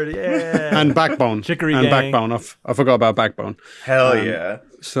board. Yeah. And Backbone. Chicory and gang. Backbone. I forgot about Backbone. Hell yeah.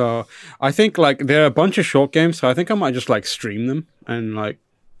 So I think like there are a bunch of short games, so I think I might just like stream them, and like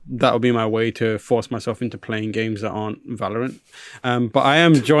that'll be my way to force myself into playing games that aren't Valorant. But I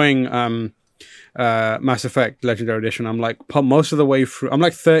am enjoying Mass Effect Legendary Edition. I'm like most of the way through. I'm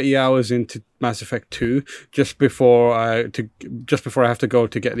like 30 hours into Mass Effect 2 just before I have to go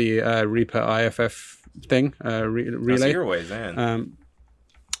to get the Reaper IFF thing relay. That's your ways in.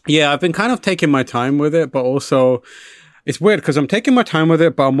 Yeah, I've been kind of taking my time with it, but also it's weird because I'm taking my time with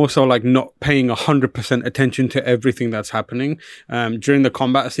it, but I'm also like not paying 100% attention to everything that's happening. During the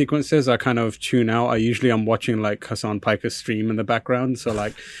combat sequences, I kind of tune out. I'm watching like Hassan Piker's stream in the background. So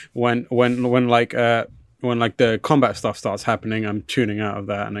like when the combat stuff starts happening, I'm tuning out of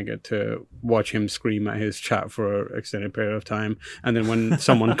that and I get to watch him scream at his chat for an extended period of time. And then when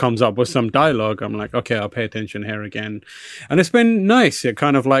someone comes up with some dialogue, I'm like, okay, I'll pay attention here again. And it's been nice. It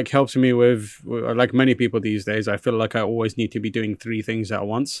kind of like helps me with like many people these days. I feel like I always need to be doing 3 things at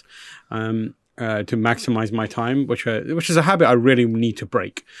once. To maximize my time, which is a habit I really need to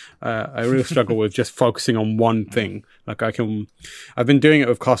break. I really struggle with just focusing on one thing. Like I've been doing it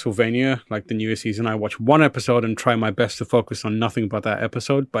with Castlevania, like the newest season. I watch one episode and try my best to focus on nothing but that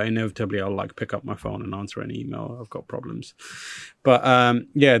episode, but inevitably I'll like pick up my phone and answer an email. I've got problems. But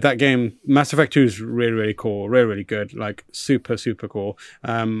that game, Mass Effect 2 is really, really cool. Really, really good. Like super, super cool.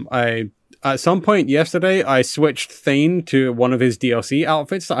 At some point yesterday, I switched Thane to one of his DLC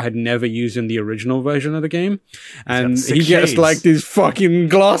outfits that I had never used in the original version of the game. And he gets like these fucking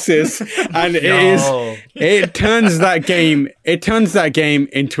glasses. And it turns that game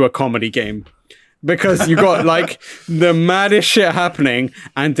into a comedy game. Because you got like the maddest shit happening,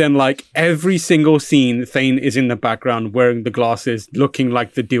 and then like every single scene, Thane is in the background wearing the glasses, looking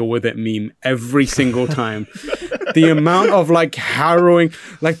like the Deal With It meme every single time. The amount of like harrowing,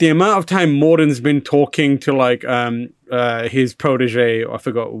 like the amount of time Morden's been talking to like his protege, I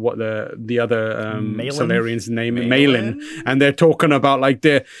forgot what the other Solarian's name is, Malin, and they're talking about like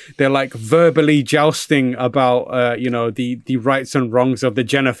they're like verbally jousting about the rights and wrongs of the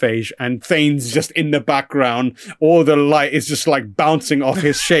genophage, and Thane's just in the background. All the light is just like bouncing off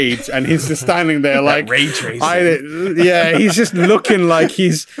his shades, and he's just standing there like ray tracing. He's just looking like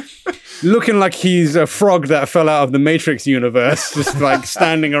he's a frog that fell out of the Matrix universe, just like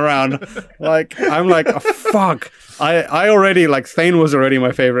standing around. Like I'm like, oh, fuck. I already like Thane was already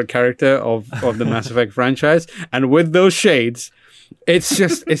my favorite character of the Mass Effect franchise, and with those shades, it's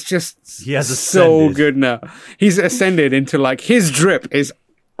just he has so good now. He's ascended into like his drip is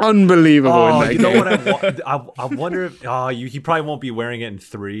unbelievable in that you game. know what I wonder if he probably won't be wearing it in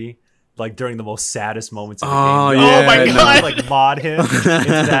 3. Like during the most saddest moments of the game. Oh my god! Like mod him into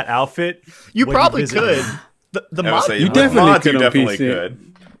that outfit. You probably could. The mod, you definitely could.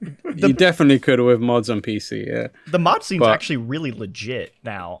 You definitely could with mods on PC. Yeah, the mod scene's actually really legit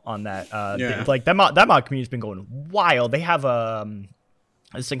now on that. Like that mod community's been going wild. They have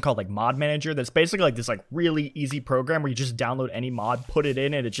this thing called like Mod Manager that's basically like this like really easy program where you just download any mod, put it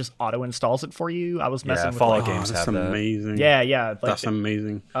in, and it just auto installs it for you. I was messing with Fallout like, games have that. Amazing. Yeah, like, that's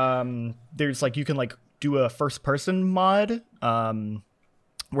amazing. There's like you can like do a first person mod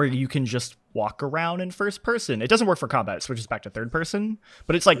where you can just walk around in first person. It doesn't work for combat; it switches back to third person.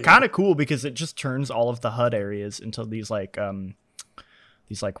 But it's like kind of cool because it just turns all of the HUD areas into these like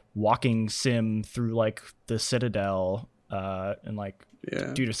walking sim through like the Citadel and like.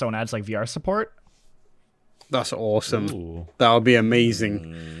 Yeah. Dude, if someone adds like VR support, that's awesome. Ooh. That would be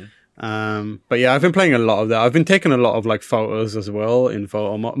amazing. But yeah, I've been playing a lot of that. I've been taking a lot of like photos as well in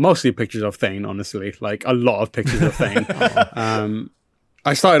photo, mostly pictures of Thane, honestly, like a lot of pictures of Thane.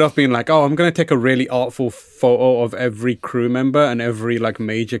 I started off being like, oh, I'm going to take a really artful photo of every crew member and every like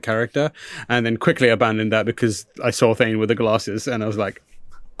major character, and then quickly abandoned that because I saw Thane with the glasses, and I was like,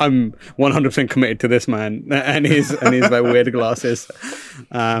 I'm 100% committed to this man and his like weird glasses.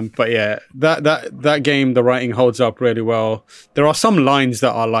 But yeah, that game, the writing holds up really well. There are some lines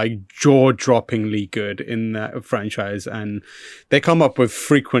that are like jaw-droppingly good in that franchise, and they come up with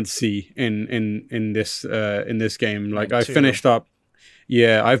frequency in this game. Like I finished up.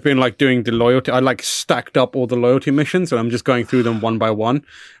 Yeah, I've been like doing the loyalty. I like stacked up all the loyalty missions, and I'm just going through them one by one.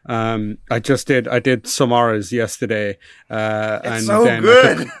 I did Samara's yesterday, and so then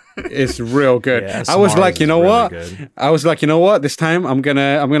good. It's real good. Yeah, I was like, Samara's you know really what? good. I was like, you know what? This time I'm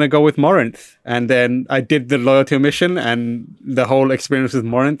gonna go with Morinth, and then I did the loyalty mission, and the whole experience with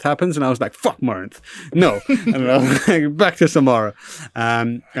Morinth happens, and I was like, fuck Morinth, no, and I was like, back to Samara,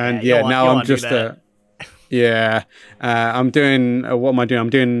 and yeah, now I'm just. Yeah, I'm doing. What am I doing? I'm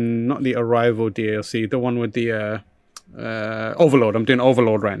doing not the Arrival DLC, the one with the Overlord. I'm doing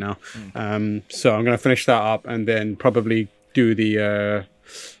Overlord right now. So I'm gonna finish that up and then probably do the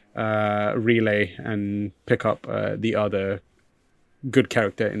relay and pick up the other good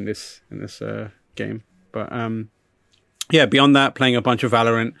character in this game. But yeah, beyond that, playing a bunch of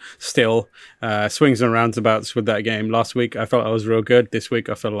Valorant still. Swings and roundabouts with that game. Last week, I felt I was real good. This week,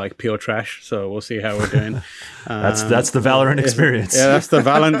 I felt like pure trash. So we'll see how we're doing. That's the Valorant experience. Yeah, that's the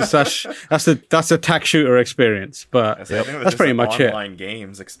Valorant. That's a tack shooter experience. But that's pretty much it. Online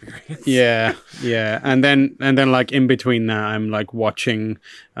games experience. Yeah, and then like in between that, I'm like watching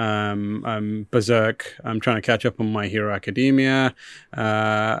Berserk. I'm trying to catch up on My Hero Academia,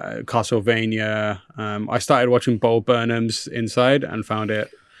 Castlevania. I started watching Bo Burnham's Inside and found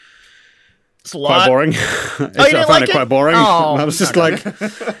it quite boring. I found it quite boring. Oh, I was just like,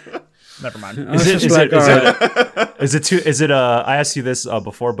 never mind. Is it I asked you this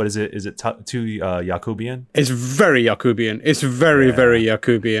before, but is it too Yakubian? it's very Yakubian. It's very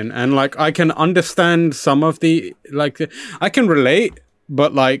Yakubian, and like I can understand some of the I can relate,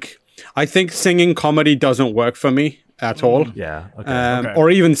 but like I think singing comedy doesn't work for me at all. Yeah. Okay. Or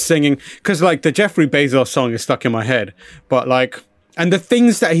even singing, because like the Jeffrey Bezos song is stuck in my head, but like, and the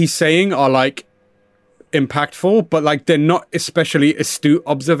things that he's saying are like impactful, but like they're not especially astute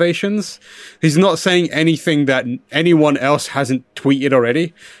observations. He's not saying anything that anyone else hasn't tweeted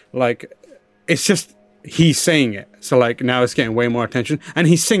already. Like, it's just he's saying it. So like now it's getting way more attention, and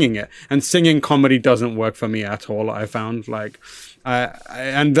he's singing it. And singing comedy doesn't work for me at all. I found like.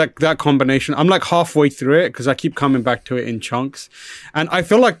 And that combination, I'm like halfway through it because I keep coming back to it in chunks, and I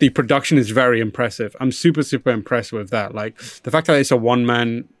feel like the production is very impressive. I'm super impressed with that. Like the fact that it's a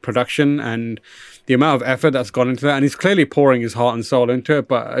one-man production and the amount of effort that's gone into that, and he's clearly pouring his heart and soul into it.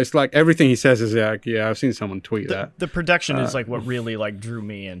 But it's like everything he says is like, yeah, I've seen someone tweet that. The production is like what really like drew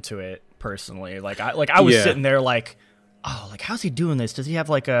me into it personally. Like I was sitting there like, oh, like how's he doing this? Does he have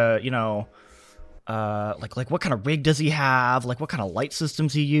like a like what kind of rig does he have? Like what kind of light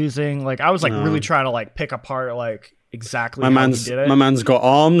systems he using? Like I was like really trying to like pick apart like exactly how he did it. My man's got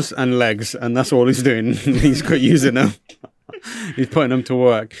arms and legs, and that's all he's doing. He's got using them. He's putting them to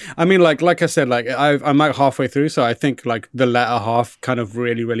work. I mean, like I said, like I'm like halfway through, so I think like the latter half kind of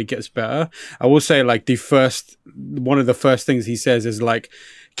really gets better. I will say like one of the first things he says is like,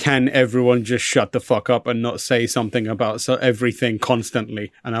 can everyone just shut the fuck up and not say something about everything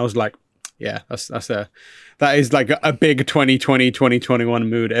constantly? And I was like, yeah, that is like a big 2020, 2021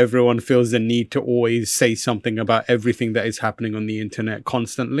 mood. Everyone feels the need to always say something about everything that is happening on the internet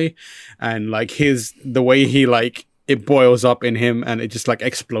constantly. And like the way he like, it boils up in him and it just like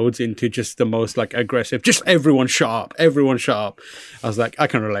explodes into just the most like aggressive, just everyone shut up. I was like, I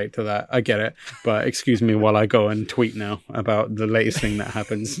can relate to that. I get it. But excuse me while I go and tweet now about the latest thing that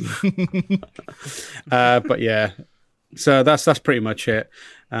happens. But yeah, so that's pretty much it.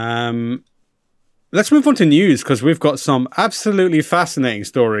 Let's move on to news because we've got some absolutely fascinating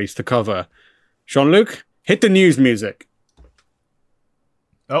stories to cover. Jean-Luc, hit the news music.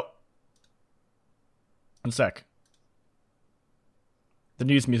 Oh. 1 sec. The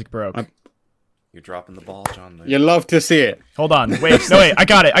news music broke. You're dropping the ball, John. You love to see it. Hold on. Wait. No, wait. I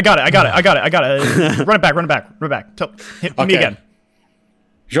got it. Run it back. Hit me again.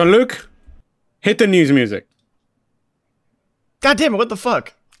 Jean-Luc, hit the news music. God damn it. What the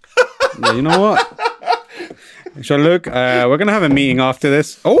fuck? Yeah, you know what? Jean-Luc, we're going to have a meeting after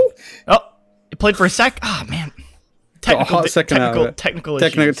this. Oh, it played for a sec. Oh, man. Technical issues. Technical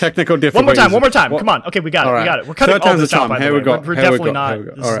difficulties. One more time. Come on. Okay, we got it. We got it. We're cutting all this out, by the way. We're definitely not.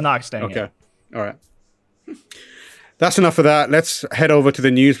 This is not staying in. Okay. All right. That's enough of that. Let's head over to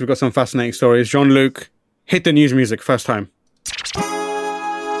the news. We've got some fascinating stories. Jean-Luc, hit the news music first time.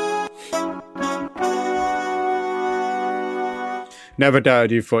 Never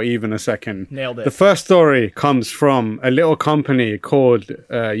doubted you for even a second. Nailed it. The first story comes from a little company called,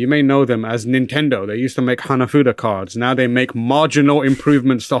 you may know them as Nintendo. They used to make Hanafuda cards. Now they make marginal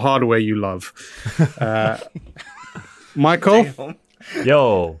improvements to hardware you love. Michael, Damn.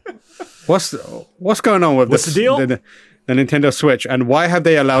 Yo, what's going on with What's this? the deal? The Nintendo Switch, and why have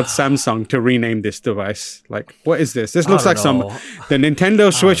they allowed Samsung to rename this device? Like, what is this? This looks like don't know. the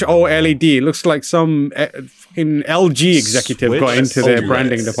Nintendo Switch OLED looks like some in LG executive got Switch into their OLED.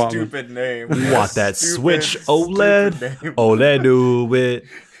 branding department. Stupid name. we want that Stupid, Switch OLED. stupid name. OLED do it.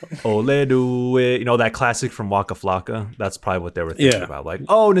 OLED do it. You know that classic from Waka Flocka? That's probably what they were thinking Yeah. about. Like,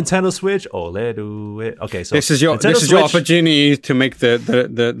 oh, Nintendo Switch, OLED do it. Okay, so This is your Nintendo your Switch- opportunity to make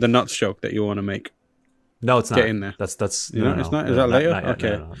the nuts joke that you want to make. No, it's not. Get in there. That's You know, it's not? Is that later? Not yet.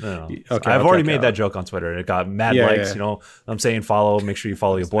 Okay. No. Okay, I've okay, already okay. made that joke on Twitter, and it got mad Yeah, likes. yeah. You know, I'm saying follow. Make sure you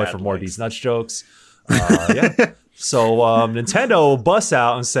follow your boy mad for more of likes. these nuts jokes. Yeah. So Nintendo busts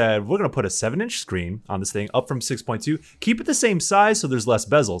out and said, we're gonna put a 7-inch screen on this thing, up from 6.2. Keep it the same size so there's less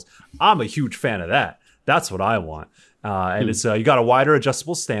bezels. I'm a huge fan of that. That's what I want. And it's you got a wider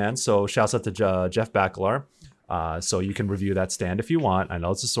adjustable stand. So shouts out to Jeff Bakalar. So you can review that stand if you want. I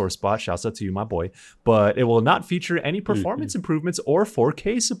know it's a sore spot. Shouts out to you, my boy. But it will not feature any performance improvements or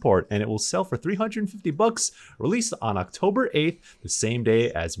 4K support, and it will sell for $350. Released on October 8th, the same day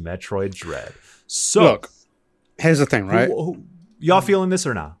as Metroid Dread. So, Look, here's the thing, right? y'all feeling this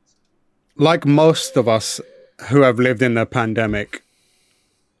or not? Like most of us who have lived in the pandemic,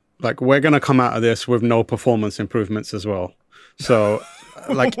 like we're gonna come out of this with no performance improvements as well. So,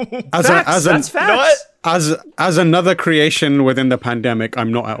 like as That's facts. as another creation within the pandemic,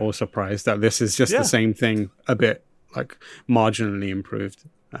 I'm not at all surprised that this is just Yeah. the same thing, a bit like marginally improved.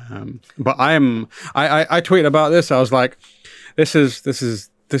 But I tweeted about this. I was like, this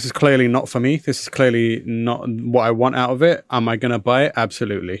is clearly not for me. This is clearly not what I want out of it. Am I gonna buy it?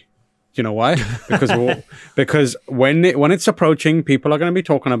 Absolutely. You know why? Because when it's approaching, people are going to be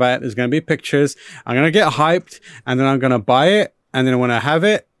talking about it. There's going to be pictures. I'm going to get hyped, and then I'm going to buy it. And then when I have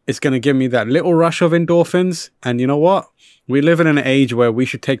it, it's going to give me that little rush of endorphins. And you know what? We live in an age where we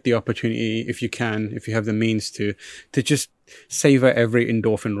should take the opportunity, if you can, if you have the means to just savor every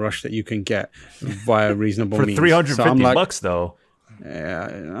endorphin rush that you can get via reasonable For means. $350 So I'm like, though. my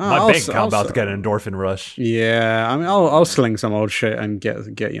My bank account about to get an endorphin rush. Yeah, I mean, I'll sling some old shit and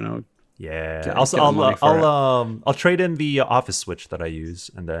get you know. Yeah, Get also the money for it. I'll trade in the Office Switch that I use,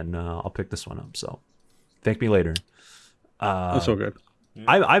 and then I'll pick this one up. So, thank me later. That's all good.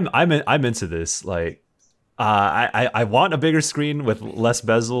 I'm into this. Like, I want a bigger screen with less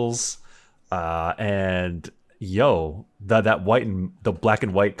bezels, and that white and the black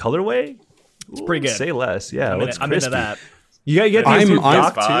and white colorway. It's pretty good. Say less. Yeah, I'm looks into crispy. that. You get I'm- PS5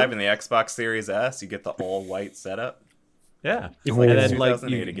 I'm- PS5 and the Xbox Series S, you get the all white setup. Yeah, It's like and then like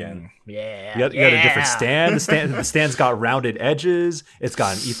 2008 again. Yeah. you got a different stand. The stand's got rounded edges. It's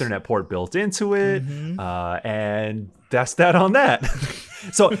got an Ethernet port built into it, and that's that on that.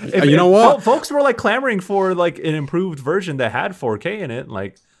 So if, You know what? folks were like clamoring for like an improved version that had 4K in it,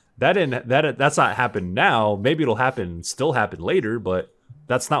 like that's not happened now. Maybe it'll still happen later, but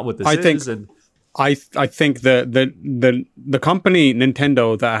that's not what this I is. think- And I think the company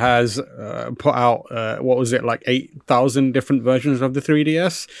Nintendo that has put out what was it, like 8,000 different versions of the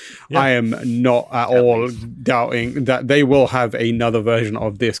 3DS. I am not at all doubting that they will have another version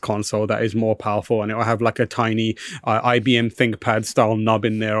of this console that is more powerful, and it will have like a tiny IBM ThinkPad style knob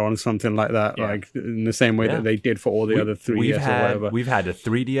in there or something like that, like in the same way that they did for all the other 3DS or whatever. We've had the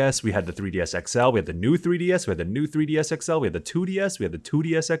 3DS, we had the 3DS XL, we had the new 3DS, we had the new 3DS XL, we had the 2DS, we had the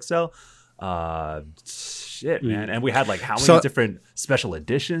 2DS XL. Shit, man, and we had like how many different special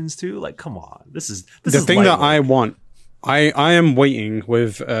editions too? Like, come on, this is The is thing that lightweight. I want. I am waiting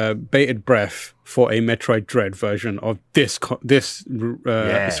with bated breath for a Metroid Dread version of this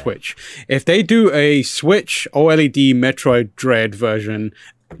Switch. If they do a Switch OLED Metroid Dread version,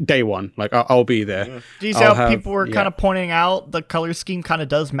 day one, like I'll be there. Do you see I'll how have- people were kind of pointing out the color scheme kind of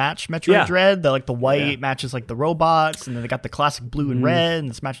does match Metroid Yeah. Dread? The white matches like the robots, and then they got the classic blue and red, and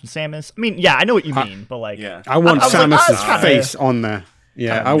it's matching Samus. I mean, yeah, I know what you mean, but like, Yeah. I want I was like, Samus's that's kinda- face on there.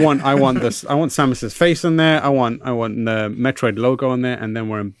 Yeah, I want this. I want Samus's face on there. I want the Metroid logo on there, and then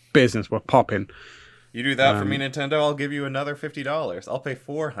we're in business. We're popping. You do that for me, Nintendo, I'll give you another $50. I'll pay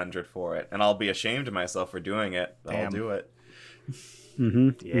 $400 for it, and I'll be ashamed of myself for doing it, but I'll Damn. do it.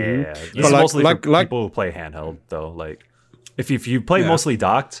 Yeah, this is But mostly like- for people who play handheld though. Like, if you play mostly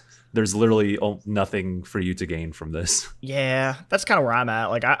docked, there's literally nothing for you to gain from this. yeah, that's kind of where I'm at.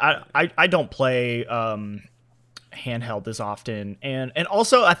 Like, I don't play handheld as often, and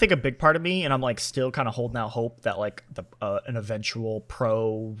also I think a big part of me, and I'm like still kind of holding out hope that like the an eventual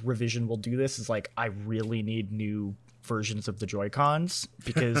Pro revision will do this, is like I really need new versions of the Joy-Cons,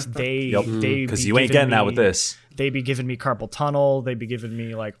 because they because you ain't getting that with this. They be giving me carpal tunnel, they be giving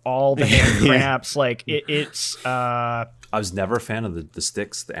me like all the hand cramps. Like it's I was never a fan of the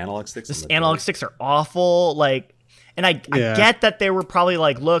sticks, the analog sticks. the analog sticks are awful. Like, and I get that they were probably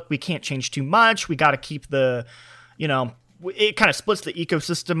like, look, we can't change too much, we got to keep the, you know, it kind of splits the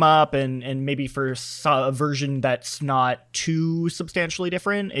ecosystem up, and maybe for a version that's not too substantially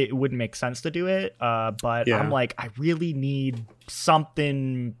different, it wouldn't make sense to do it. But I'm like, I really need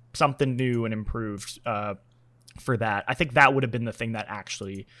something new and improved for that. I think that would have been the thing that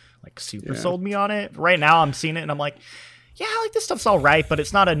actually like super sold me on it. Right now I'm seeing it and I'm like, yeah, like this stuff's all right, but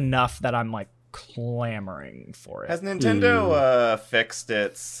it's not enough that I'm like clamoring for it. Has Nintendo fixed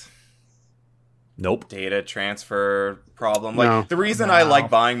its data transfer problem? Like the reason I like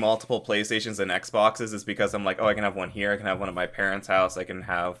buying multiple PlayStations and Xboxes is because I'm like, oh, I can have one here, I can have one at my parents' house, I can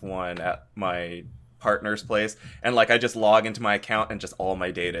have one at my partner's place, and like I just log into my account and just all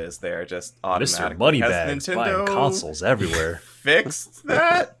my data is there just automatically. Mr. Moneybags buying consoles everywhere. Fixed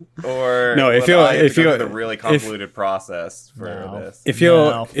that, or no? If you're the really convoluted process for this, if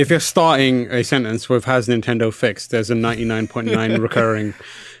you're starting a sentence with "has Nintendo fixed," there's a 99.9 recurring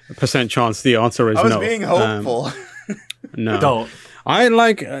 % chance the answer is no. I was being hopeful. No, don't. I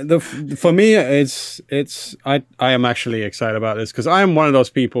like for me I am actually excited about this because I am one of those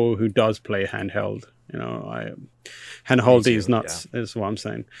people who does play handheld. You know, handheld these nuts is what I'm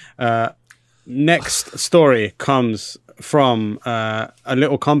saying. Next story comes from a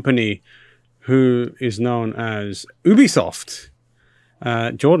little company who is known as Ubisoft.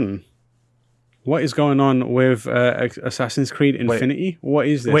 Jordan, what is going on with Assassin's Creed Infinity? What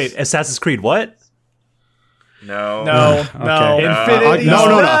is this? Wait, Assassin's Creed what? No. Infinity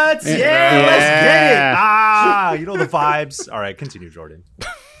nuts. Yeah, let's get it. You know the vibes. All right, continue, Jordan.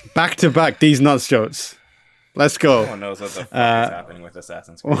 Back to back, these nuts jokes. Let's go. No one knows what the fuck is happening with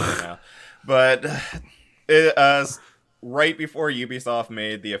Assassin's Creed right now. But right before Ubisoft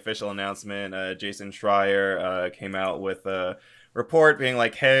made the official announcement, Jason Schreier came out with a report being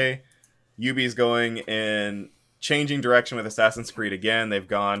like, hey, Ubi's going in changing direction with Assassin's Creed again. They've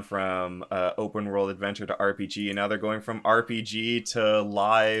gone from open world adventure to RPG, and now they're going from RPG to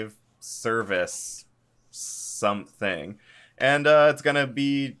live service something. And it's gonna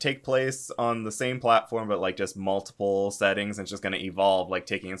take place on the same platform, but like just multiple settings, and it's just gonna evolve, like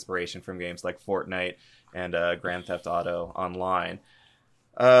taking inspiration from games like Fortnite and Grand Theft Auto Online.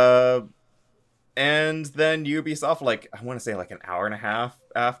 And then Ubisoft, like I want to say like an hour and a half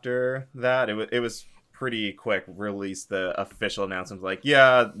after that, it was pretty quick, released the official announcement like,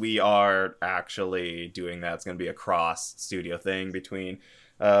 yeah, we are actually doing that. It's going to be a cross studio thing between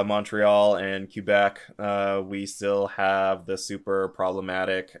Montreal and Quebec. We still have the super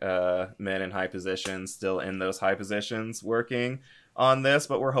problematic men in high positions still in those high positions working on this,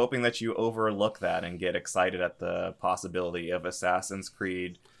 but we're hoping that you overlook that and get excited at the possibility of Assassin's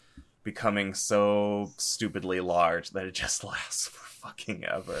Creed becoming so stupidly large that it just lasts for fucking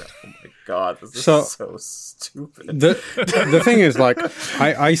ever. Oh my god, this is so stupid. The thing is, like,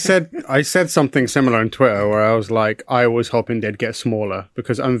 I said something similar on Twitter where I was like, I was hoping they'd get smaller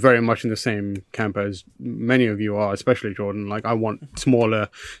because I'm very much in the same camp as many of you are, especially Jordan. Like, I want smaller,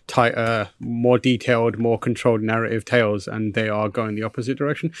 tighter, more detailed, more controlled narrative tales, and they are going the opposite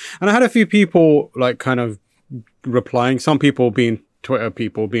direction. And I had a few people like kind of replying, some people being Twitter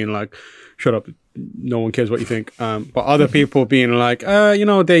people being like, shut up, no one cares what you think, but other people being like, you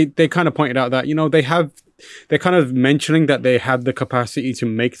know, they kind of pointed out that, you know, they're kind of mentioning that they have the capacity to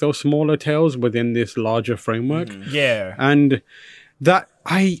make those smaller tales within this larger framework. And that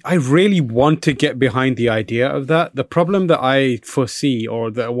I really want to get behind the idea of that. The problem that I foresee, or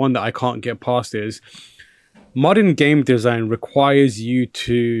the one that I can't get past, is modern game design requires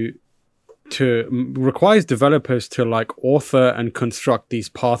requires developers to like author and construct these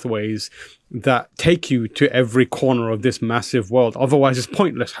pathways that take you to every corner of this massive world. Otherwise, it's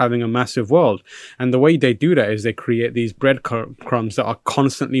pointless having a massive world. And the way they do that is they create these breadcrumbs that are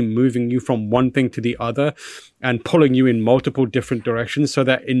constantly moving you from one thing to the other and pulling you in multiple different directions so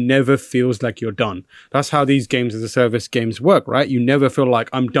that it never feels like you're done. That's how these games as a service games work, right? You never feel like,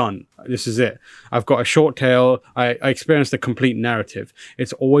 I'm done. This is it. I've got a short tail. I experienced a complete narrative.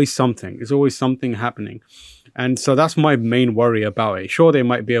 It's always something. There's always something happening. And so that's my main worry about it. Sure, they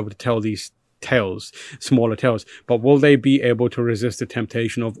might be able to tell these tales, smaller tales, but will they be able to resist the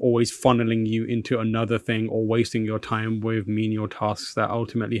temptation of always funneling you into another thing or wasting your time with menial tasks that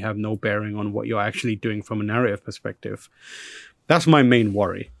ultimately have no bearing on what you're actually doing from a narrative perspective? That's my main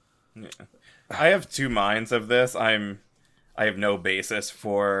worry. Yeah. I have two minds of this. I have no basis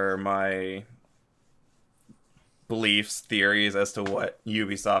for my beliefs, theories as to what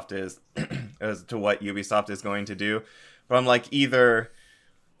Ubisoft is going to do. But I'm like, either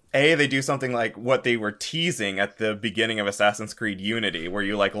A, they do something like what they were teasing at the beginning of Assassin's Creed Unity, where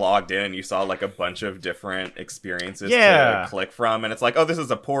you like logged in and you saw like a bunch of different experiences to click from, and it's like, oh, this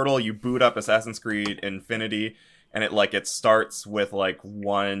is a portal. You boot up Assassin's Creed Infinity, and it starts with like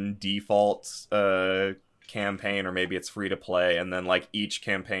one default campaign, or maybe it's free to play, and then like each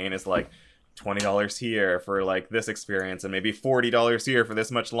campaign is like $20 here for like this experience, and maybe $40 here for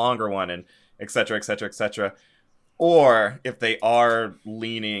this much longer one, and etc., etc., etc. Or if they are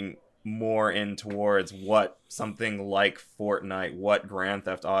leaning more in towards what something like Fortnite, what Grand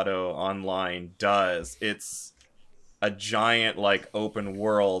Theft Auto Online does, it's a giant like open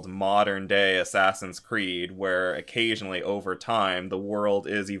world modern day Assassin's Creed, where occasionally over time the world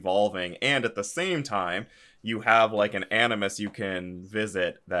is evolving, and at the same time you have like an Animus you can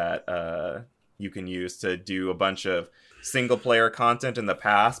visit that you can use to do a bunch of single player content in the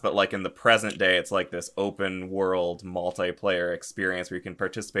past, but like in the present day it's like this open world multiplayer experience where you can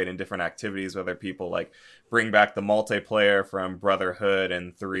participate in different activities, whether people like bring back the multiplayer from Brotherhood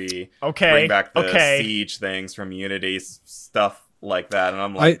and 3, bring back the Siege things from Unity, stuff like that. And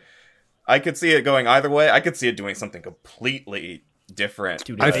I'm like, I could see it going either way. I could see it doing something completely different.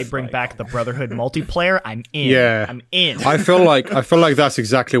 Dude, if they bring back the Brotherhood multiplayer, I'm in. Yeah, I'm in. I feel like that's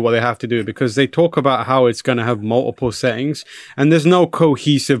exactly what they have to do, because they talk about how it's going to have multiple settings, and there's no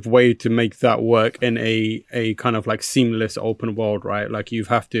cohesive way to make that work in a kind of like seamless open world, right? Like you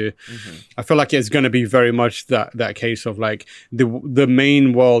have to. I feel like it's going to be very much that case of like the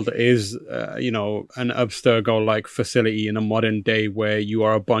main world is an Abstergo like facility in a modern day where you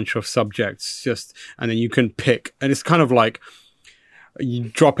are a bunch of subjects and then you can pick, and it's kind of like you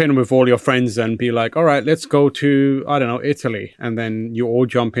drop in with all your friends and be like, all right, let's go to, I don't know, Italy. And then you all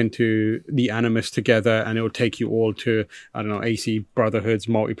jump into the Animus together and it will take you all to, I don't know, AC Brotherhood's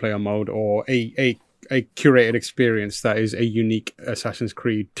multiplayer mode, or a curated experience that is a unique Assassin's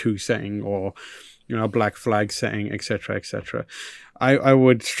Creed 2 setting, or, a Black Flag setting, etc., etc. I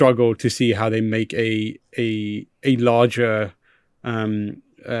would struggle to see how they make a larger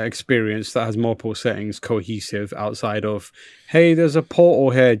experience that has multiple settings cohesive outside of, hey, there's a portal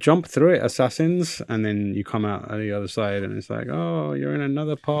here, jump through it, assassins, and then you come out on the other side and it's like, oh, you're in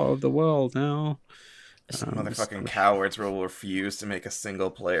another part of the world now. Some motherfucking cowards will refuse to make a single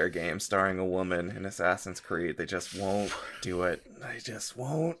player game starring a woman in Assassin's Creed. They just won't do it.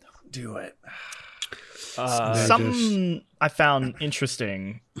 Something I found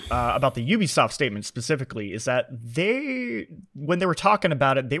interesting about the Ubisoft statement specifically is that when they were talking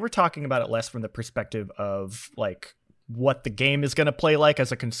about it, they were talking about it less from the perspective of like what the game is going to play like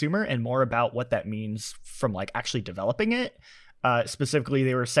as a consumer, and more about what that means from like actually developing it. Specifically,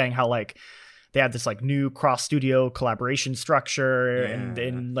 they were saying how like they had this like new cross-studio collaboration structure,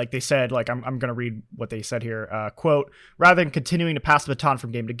 and like they said, like I'm going to read what they said here. Quote, rather than continuing to pass the baton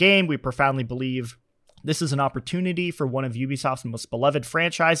from game to game, we profoundly believe this is an opportunity for one of Ubisoft's most beloved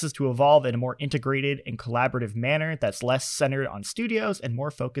franchises to evolve in a more integrated and collaborative manner that's less centered on studios and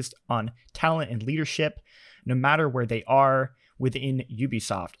more focused on talent and leadership, no matter where they are within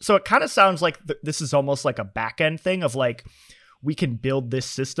Ubisoft. So it kind of sounds like this is almost like a back-end thing of like, we can build this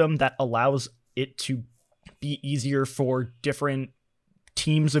system that allows it to be easier for different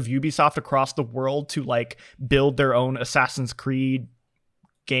teams of Ubisoft across the world to like build their own Assassin's Creed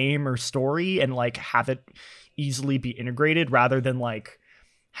game or story and like have it easily be integrated, rather than like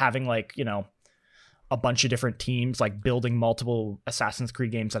having like, a bunch of different teams like building multiple Assassin's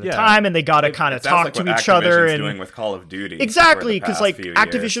Creed games at a time, and they got to kind of talk like to what each other. And doing with Call of Duty, exactly, because like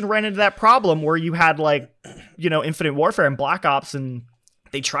Activision ran into that problem where you had like Infinite Warfare and Black Ops, and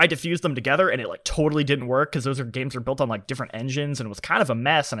they tried to fuse them together and it like totally didn't work because those games are built on like different engines, and it was kind of a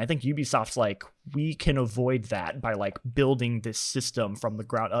mess. And I think Ubisoft's like, we can avoid that by like building this system from the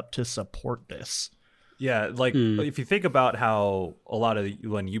ground up to support this. Yeah, like if you think about how a lot of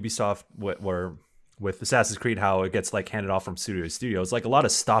when Ubisoft were with Assassin's Creed, how it gets like handed off from studio to studio, it's like a lot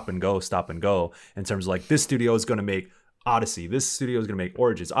of stop and go in terms of like, this studio is going to make Odyssey, this studio is going to make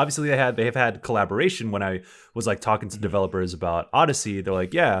Origins. Obviously they have had collaboration. When I was like talking to developers about Odyssey, they're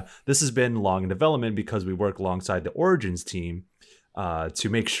like, yeah, this has been long in development because we work alongside the Origins team to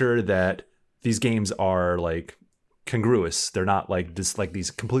make sure that these games are like congruous. They're not like just like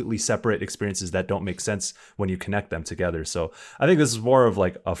these completely separate experiences that don't make sense when you connect them together. So I think this is more of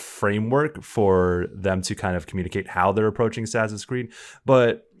like a framework for them to kind of communicate how they're approaching Assassin's Creed.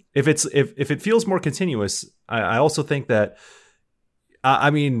 But if it feels more continuous, I also think that I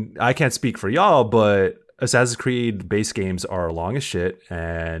mean, I can't speak for y'all, but Assassin's Creed base games are long as shit,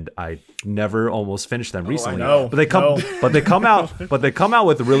 and I never almost finished them recently. I know. But they come out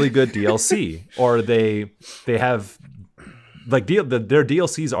with really good DLC, or they have like their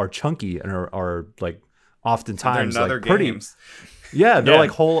DLCs are chunky and are like oftentimes They're like pretty games. Yeah, they're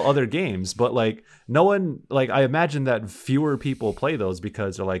like whole other games, but like no one, like I imagine that fewer people play those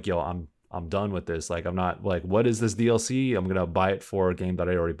because they're like, yo, I'm done with this. Like I'm not like, what is this DLC? I'm gonna buy it for a game that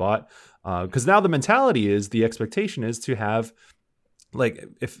I already bought. Because now the mentality is, the expectation is to have, like,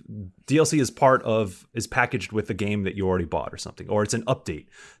 if DLC is packaged with the game that you already bought or something, or it's an update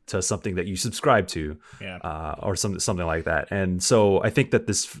to something that you subscribe to, or something like that. And so I think that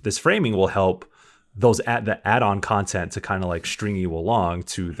this framing will help the add-on content to kind of like string you along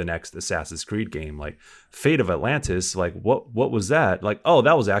to the next Assassin's Creed game. Like Fate of Atlantis, like what was that? Like, oh,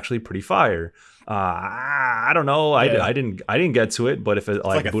 that was actually pretty fire. I don't know. I didn't get to it, but if it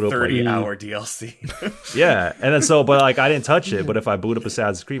like boot a up 30-hour DLC. yeah, and then but like I didn't touch it. But if I boot up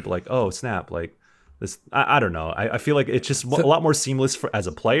Assassin's Creed, like, oh snap, like this, I don't know. I feel like it's just a lot more seamless as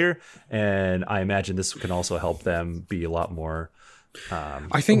a player, and I imagine this can also help them be a lot more.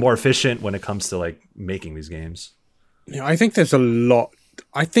 I think more efficient when it comes to like making these games. Yeah, I think there's a lot.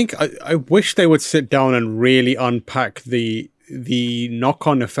 I think I wish they would sit down and really unpack the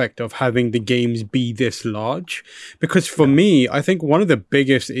knock-on effect of having the games be this large, because for me, I think one of the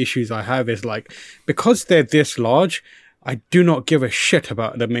biggest issues I have is like, because they're this large, I do not give a shit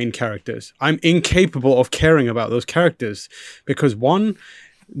about the main characters. I'm incapable of caring about those characters because one,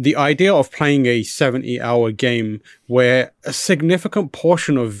 the idea of playing a 70-hour game where a significant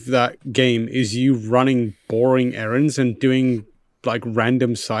portion of that game is you running boring errands and doing like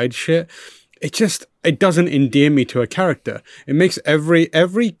random side shit, it doesn't endear me to a character. It makes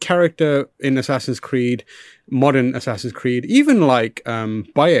every character in Assassin's Creed, modern Assassin's Creed, even like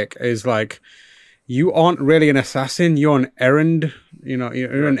Bayek is like, you aren't really an assassin, you're an errand,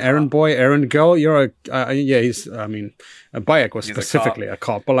 you're an errand boy, errand girl. You're Bayek was specifically a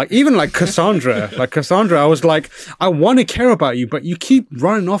cop, but like even like Cassandra, I was like, I want to care about you, but you keep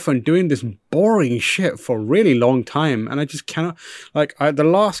running off and doing this boring shit for a really long time, and I just cannot. Like the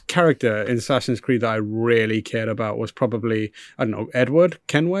last character in Assassin's Creed that I really cared about was probably, I don't know, Edward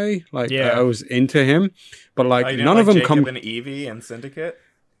Kenway. Like I was into him, but like none of them Jacob and Evie and Syndicate.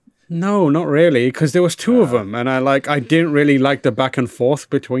 No, not really, because there was two of them, and I didn't really like the back and forth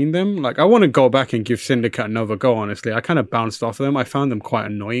between them. Like, I want to go back and give Syndicate another go, honestly. I kind of bounced off them. I found them quite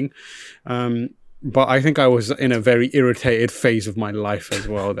annoying. But I think I was in a very irritated phase of my life as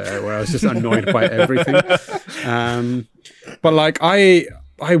well there, where I was just annoyed by everything. But like, I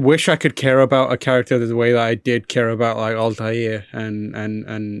wish I could care about a character the way that I did care about like Altair and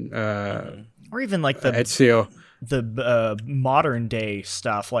or even like the Ezio. The modern day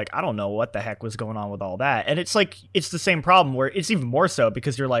stuff. Like, I don't know what the heck was going on with all that. And it's like, it's the same problem where it's even more so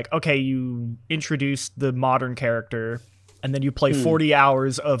because you're like, okay, you introduced the modern character and then you play 40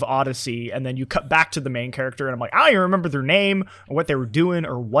 hours of Odyssey and then you cut back to the main character and I'm like, I don't even remember their name or what they were doing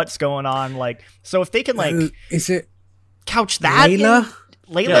or what's going on. Like, so if they can like, is it couch that Layla?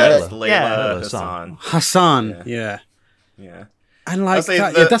 Hassan. Hassan. Yeah. And like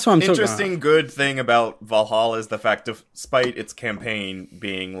that's what I'm talking about. Interesting good thing about Valhalla is the fact, despite its campaign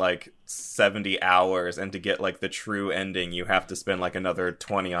being like 70 hours, and to get like the true ending, you have to spend like another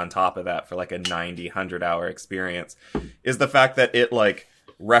 20 on top of that for like a 100 hour experience, is the fact that it like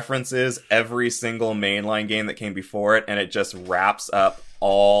references every single mainline game that came before it, and it just wraps up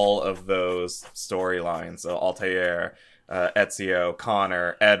all of those storylines. So Altair, Ezio,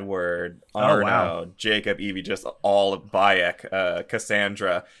 Connor, Edward, Arno, Jacob, Evie, just all of Bayek,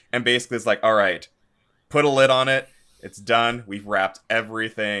 Cassandra, and basically it's like, all right, put a lid on it. It's done. We've wrapped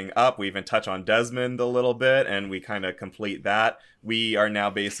everything up. We even touch on Desmond a little bit, and we kind of complete that. We are now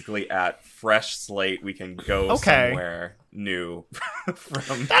basically at fresh slate. We can go somewhere new.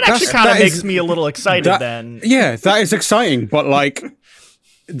 That actually kind of makes me a little excited then. Yeah, that is exciting, but like...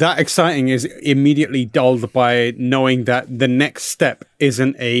 that exciting is immediately dulled by knowing that the next step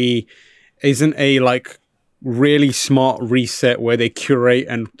isn't a like really smart reset where they curate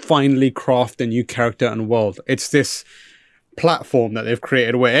and finally craft a new character and world. It's this platform that they've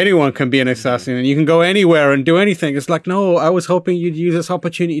created where anyone can be an assassin and you can go anywhere and do anything. It's like, no, I was hoping you'd use this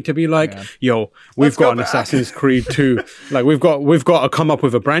opportunity to be like, yo, we've got an Assassin's Creed 2. Like we've got to come up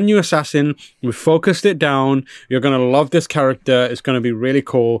with a brand new assassin. We've focused it down. You're going to love this character. It's going to be really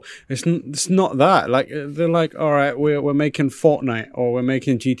cool. It's not that. Like they're like, all right, we're making Fortnite or we're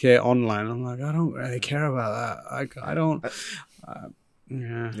making GTA Online. I'm like, I don't really care about that. I don't.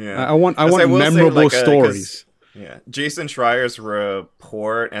 I want memorable stories. Yeah, Jason Schreier's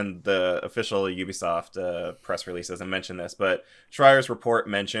report and the official Ubisoft press release doesn't mention this, but Schreier's report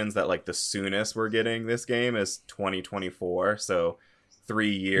mentions that like the soonest we're getting this game is 2024, so 3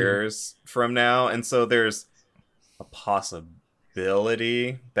 years from now, and so there's a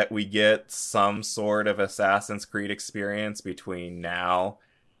possibility that we get some sort of Assassin's Creed experience between now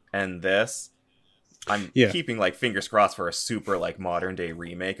and this. I'm keeping like fingers crossed for a super like modern day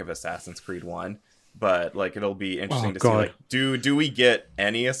remake of Assassin's Creed 1. But like it'll be interesting to see like do we get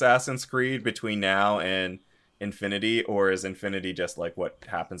any Assassin's Creed between now and Infinity, or is Infinity just like what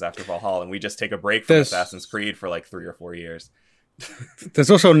happens after Valhalla and we just take a break from Assassin's Creed for like 3 or 4 years?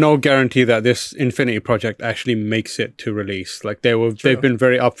 There's also no guarantee that this Infinity project actually makes it to release. Like they've been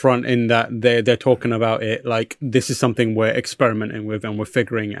very upfront in that they're talking about it like this is something we're experimenting with and we're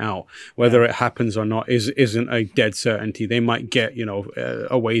figuring out. Whether it happens or not isn't a dead certainty. They might get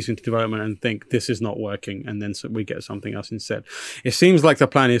a ways into development and think this is not working, and then we get something else instead. It seems like the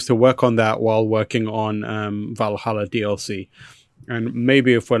plan is to work on that while working on Valhalla DLC, and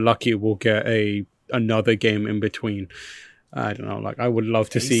maybe if we're lucky, we'll get another game in between. I don't know. Like, I would love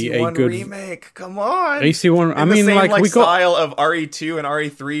to see a good remake. Come on, AC1. I mean, same, like we got style of RE2 and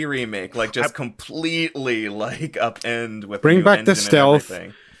RE3 remake, like just completely like upend with bring back the stealth.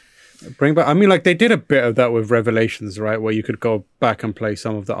 Bring back. I mean, like they did a bit of that with Revelations, right? Where you could go back and play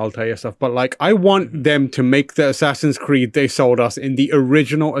some of the Altair stuff. But like, I want them to make the Assassin's Creed they sold us in the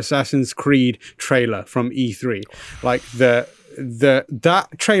original Assassin's Creed trailer from E3, like that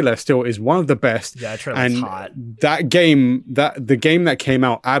trailer still is one of the best. Yeah, trailer's hot. That game, the game that came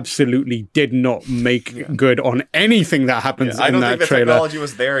out, absolutely did not make good on anything that happens in that trailer. I don't think the technology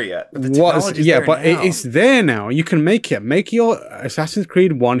was there yet. But it's there now. You can make it. Make your Assassin's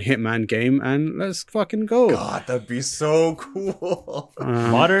Creed 1 Hitman game, and let's fucking go. God, that'd be so cool.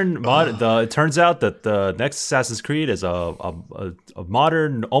 It turns out that the next Assassin's Creed is a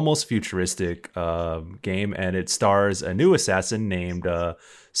modern, almost futuristic game, and it stars a new assassin named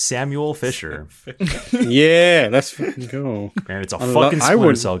Samuel Fisher. Yeah, let's fucking go. And it's a fucking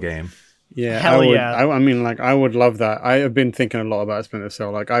Splinter Cell game. Yeah, Hell I mean, like, I would love that. I have been thinking a lot about Splinter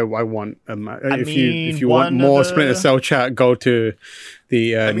Cell. Like, I want if you want more Splinter Cell chat, go to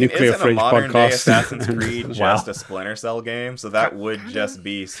the Nuclear Fridge podcast. Assassin's Creed just a Splinter Cell game, so that would just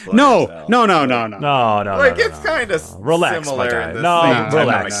be Splinter Cell. No. Like it's kind of similar in the same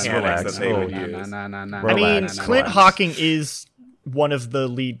relax. that they would use. I mean, Clint Hawking is one of the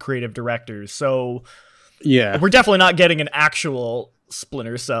lead creative directors, so yeah, we're definitely not getting an actual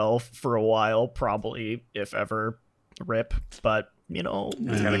Splinter Cell for a while, probably, if ever. Rip, but it's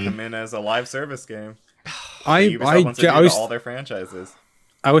gonna come in as a live service game. I was all their franchises.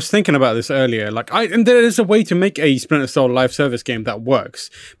 I was thinking about this earlier. And there is a way to make a Splinter Cell live service game that works.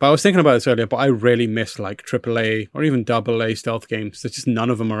 But I was thinking about this earlier. But I really miss like AAA or even AA stealth games. There's just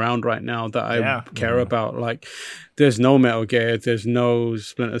none of them around right now that I care about. Like, there's no Metal Gear. There's no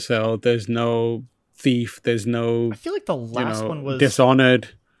Splinter Cell. There's no Thief. There's no. I feel like the last one was Dishonored.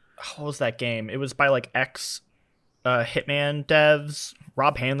 What was that game? It was by like ex Hitman devs.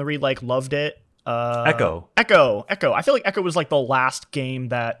 Rob Handlery loved it. Echo. I feel like Echo was like the last game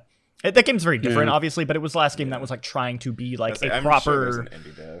that game's very different, obviously, but it was the last game that was like trying to be like a proper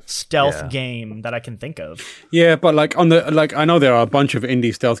stealth game that I can think of. Yeah, but like I know there are a bunch of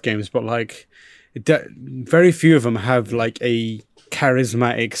indie stealth games, but like very few of them have like a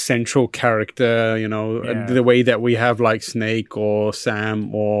charismatic central character, the way that we have like Snake or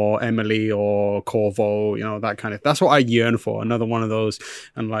Sam or Emily or Corvo, that kind of. That's what I yearn for. Another one of those,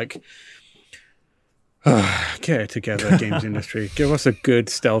 and like. Get it together, games industry. Give us a good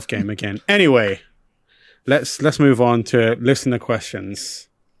stealth game again. Anyway, let's move on to listener questions.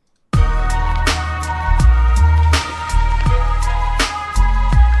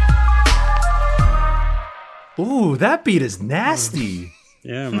 Ooh, that beat is nasty.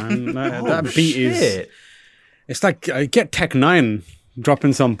 Yeah, man, that beat is. It's like get Tech 9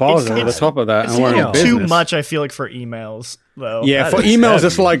 dropping some bars over the top of that, and we're in business. Too much, I feel like, for emails, though. Yeah, for emails, heavy.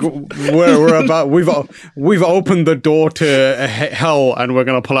 It's like we're about we've opened the door to hell, and we're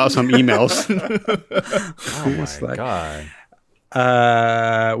gonna pull out some emails. Oh my god!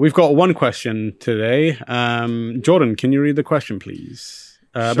 We've got one question today. Jordan, can you read the question, please?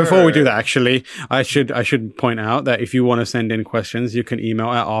 Before we do that, actually, I should point out that if you want to send in questions, you can email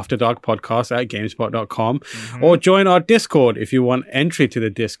at afterdarkpodcast@gamespot.com or join our Discord if you want entry to the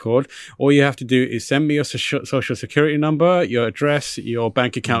Discord. All you have to do is send me your social security number, your address, your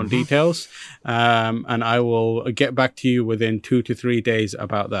bank account details, and I will get back to you within 2 to 3 days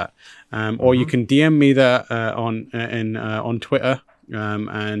about that. Or you can DM me that on Twitter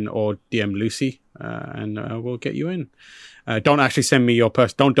or DM Lucy, and we'll get you in. Don't actually send me your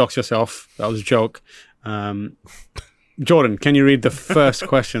don't dox yourself. That was a joke. Jordan, can you read the first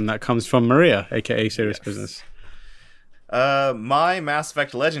question that comes from Maria, aka Serious Business? My Mass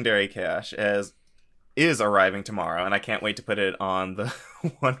Effect Legendary cache is arriving tomorrow, and I can't wait to put it on the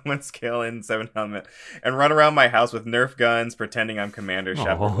 1-1 scale in 7 Helmet and run around my house with Nerf guns pretending I'm Commander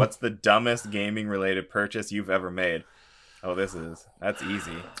Shepard. What's the dumbest gaming related purchase you've ever made? Oh, that's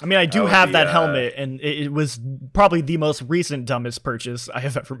easy. I mean, I do have that helmet, and it was probably the most recent dumbest purchase I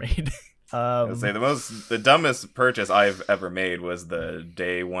have ever made. I would say the dumbest purchase I've ever made was the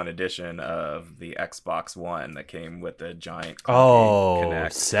day one edition of the Xbox One that came with the giant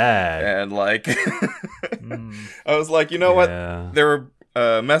Kinect. Sad. And like, I was like, you know what? There were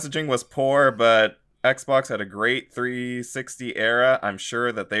messaging was poor, but Xbox had a great 360 era. I'm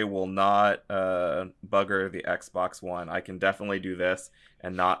sure that they will not bugger the Xbox One. I can definitely do this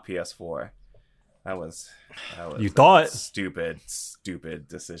and not PS4. That was you thought stupid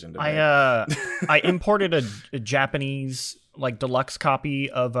decision to make. I imported a Japanese like deluxe copy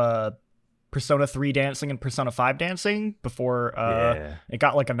of Persona 3 Dancing and Persona 5 Dancing before it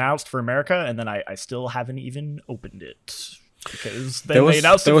got like announced for America, and then I still haven't even opened it. Because they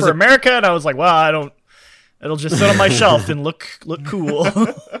announced it for America, and I was like, well, it'll just sit on my shelf and look cool.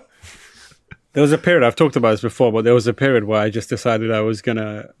 There was a period, I've talked about this before, but there was a period where I just decided I was going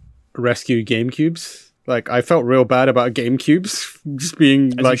to rescue GameCubes. Like, I felt real bad about GameCubes just being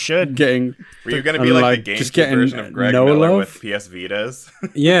getting... Were you going to be like the GameCube version of Greg Miller with PS Vitas?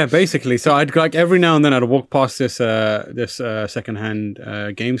 Yeah, basically. So I'd like every now and then I'd walk past this secondhand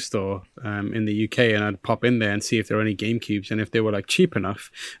game store in the UK, and I'd pop in there and see if there were any GameCubes, and if they were like cheap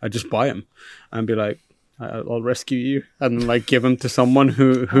enough, I'd just buy them and be like, I'll rescue you, and like give them to someone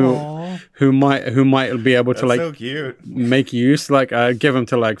who might be able to like so cute. Make use. Like give them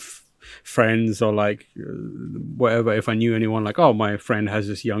to like friends or like whatever. If I knew anyone, like, oh, my friend has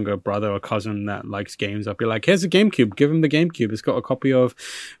this younger brother or cousin that likes games, I'd be like, here's a GameCube, give him the GameCube. It's got a copy of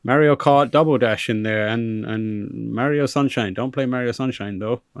Mario Kart Double Dash in there and Mario Sunshine. Don't play Mario Sunshine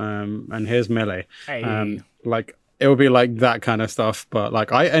though. And here's Melee. Like, it would be like that kind of stuff, but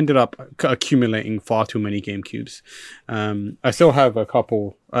like I ended up accumulating far too many GameCubes. I still have a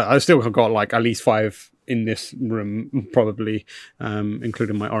couple. I still have got like at least 5 in this room, probably,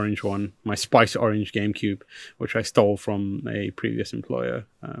 including my orange one, my Spice Orange GameCube, which I stole from a previous employer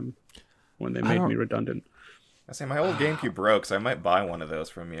when they made me redundant. I say my old GameCube broke, so I might buy one of those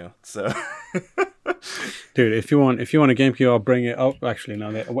from you. So, dude, if you want a GameCube, I'll bring it. Oh, actually,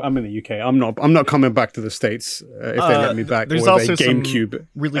 no, I'm in the UK. I'm not coming back to the States if they let me back. There's with also a GameCube. Some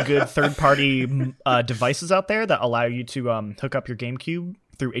really good third-party devices out there that allow you to hook up your GameCube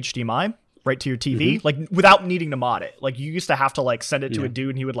through HDMI right to your TV, like without needing to mod it. Like you used to have to like send it to a dude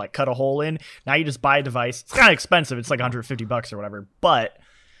and he would like cut a hole in. Now you just buy a device. It's kind of expensive. It's like $150 or whatever, but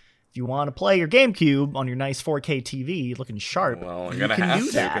if you want to play your GameCube on your nice 4K TV looking sharp, well, I'm going to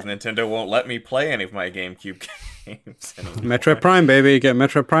have to because Nintendo won't let me play any of my GameCube games anymore. Metroid Prime, baby. Get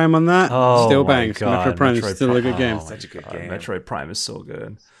Metroid Prime on that. Still bangs. Metroid Prime is still a good game. Such a good game. Metroid Prime is so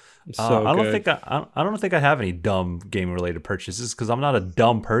good. So I don't think I have any dumb game related purchases because I'm not a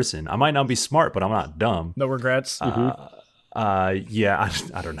dumb person. I might not be smart, but I'm not dumb. No regrets. Yeah,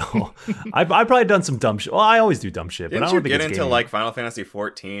 I don't know. I've probably done some dumb shit. Well, I always do dumb shit. Didn't but I don't you think get it's into gaming. like Final Fantasy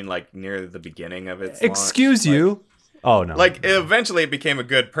 14 like near the beginning of its Excuse launch? you. Like, oh no. Like eventually it became a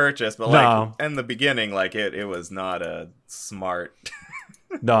good purchase, but like in the beginning, like it was not a smart.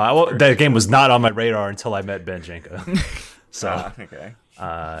 No, that game was not on my radar until I met Ben Jenka. So okay.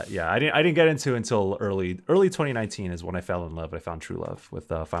 Yeah, I didn't get into it until early 2019 is when I fell in love. I found true love with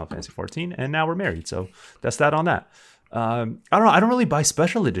Final Fantasy 14, and now we're married. So that's that on that. I don't know. I don't really buy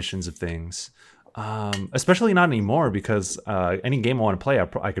special editions of things, especially not anymore because any game I want to play,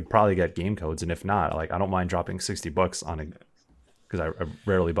 I could probably get game codes, and if not, like I don't mind dropping $60 on it because I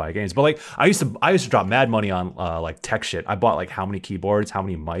rarely buy games. But like I used to drop mad money on like tech shit. I bought like how many keyboards, how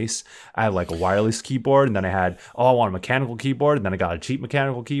many mice. I had like a wireless keyboard, and then I had I want a mechanical keyboard, and then I got a cheap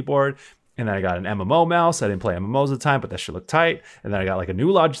mechanical keyboard. And then I got an MMO mouse. I didn't play MMOs at the time, but that shit looked tight. And then I got like a new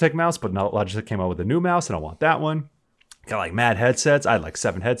Logitech mouse, but now Logitech came out with a new mouse, and I want that one. got like mad headsets. I had like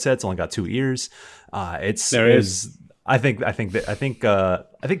 7 headsets, only got 2 ears. I think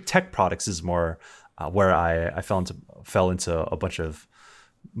tech products is more where I fell into a bunch of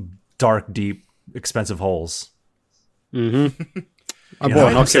dark, deep, expensive holes. Mm-hmm. I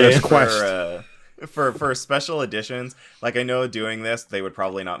bought an Oculus Quest. For special editions, like I know doing this, they would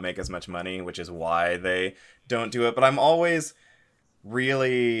probably not make as much money, which is why they don't do it. But I'm always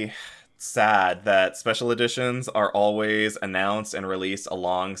really sad that special editions are always announced and released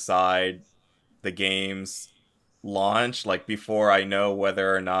alongside the game's launch, like before I know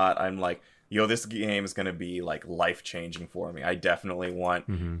whether or not I'm like, yo, this game is going to be like life-changing for me. I definitely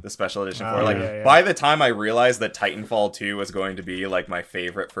want the special edition for it. Like, by the time I realized that Titanfall 2 was going to be like my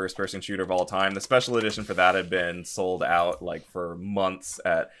favorite first-person shooter of all time, the special edition for that had been sold out like for months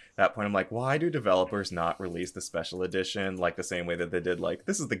at that point. I'm like, why do developers not release the special edition like the same way that they did like,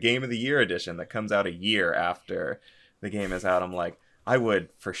 this is the Game of the Year edition that comes out a year after the game is out? I'm like, I would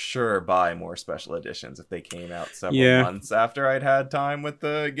for sure buy more special editions if they came out several months after I'd had time with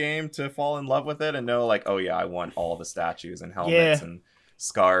the game to fall in love with it and know like, oh yeah, I want all the statues and helmets and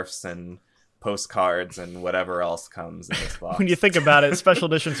scarves and postcards and whatever else comes in this box. When you think about it, special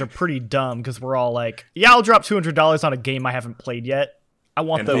editions are pretty dumb because we're all like, yeah, I'll drop $200 on a game I haven't played yet. I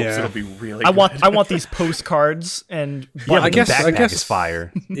want those. It'll be really I want these postcards and I guess is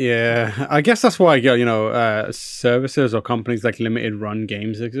fire. Yeah, I guess that's why services or companies like limited run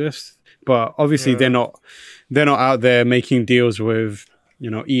games exist. But obviously they're not out there making deals with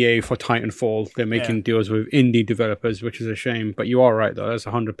EA for Titanfall. They're making deals with indie developers, which is a shame. But you are right though. That's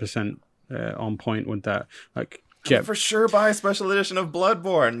 100% on point with that. Like, I'd for sure buy a special edition of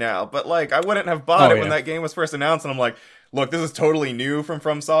Bloodborne now, but like I wouldn't have bought it when that game was first announced, and I'm like, look, this is totally new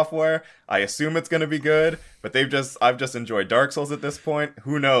from Software. I assume it's going to be good, but I've just enjoyed Dark Souls at this point.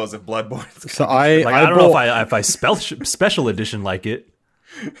 Who knows if Bloodborne's so I don't know if I special edition like it.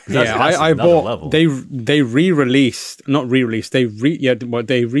 I bought level. They re-released game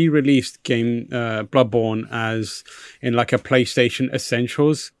Bloodborne as in like a PlayStation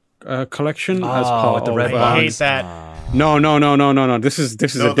Essentials collection as part the of red I hate that. No. This is a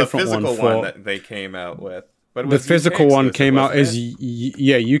different the physical one that they came out with. But the physical one came out as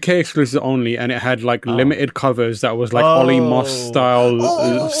UK exclusive only, and it had like limited covers that was like Ollie Moss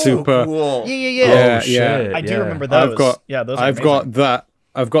style super cool. Yeah. I do remember those. I've got that.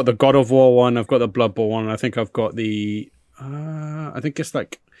 I've got the God of War one. I've got the Bloodborne one. I think I've got the. I think it's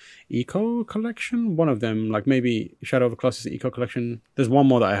like Eco Collection. One of them, like maybe Shadow of the Colossus Eco Collection. There's one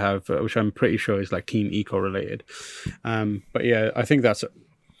more that I have, which I'm pretty sure is like Team Eco related. But yeah, I think that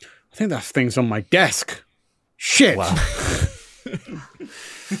thing's on my desk. Shit! Wow.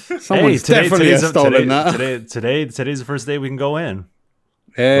 Someone's definitely stolen that. Today's the first day we can go in.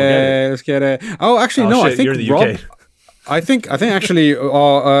 Hey, let's get it. Oh, actually, no. Shit, I think you're the Rob. UK. I think actually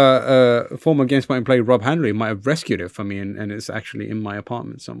our former GameSpot employee Rob Henry might have rescued it for me, and it's actually in my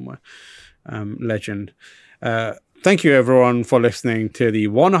apartment somewhere. Legend. Thank you everyone for listening to the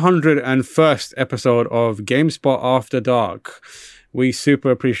 101st episode of GameSpot After Dark. We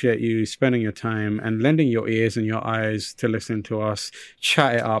super appreciate you spending your time and lending your ears and your eyes to listen to us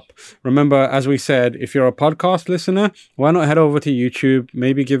chat it up. Remember, as we said, if you're a podcast listener, why not head over to YouTube?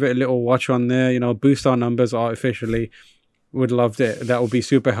 Maybe give it a little watch on there, boost our numbers artificially. Would love it. That would be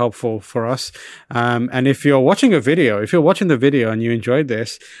super helpful for us. And if you're watching the video and you enjoyed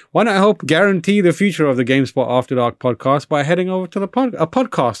this, why not help guarantee the future of the GameSpot After Dark podcast by heading over to a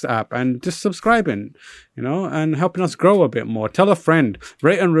podcast app and just subscribing, and helping us grow a bit more. Tell a friend,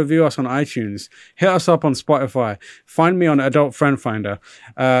 rate and review us on iTunes, hit us up on Spotify, find me on Adult Friend Finder.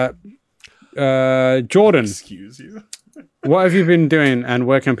 Jordan, excuse you. What have you been doing and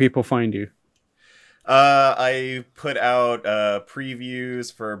where can people find you? I put out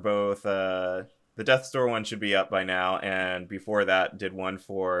previews for both the Death's Door one should be up by now, and before that did one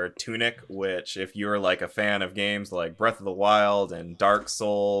for Tunic, which if you're like a fan of games like Breath of the Wild and Dark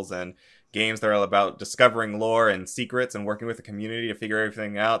Souls and games that are about discovering lore and secrets and working with the community to figure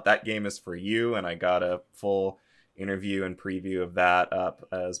everything out, that game is for you. And I got a full interview and preview of that up,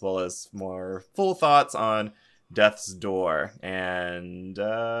 as well as more full thoughts on Death's Door. And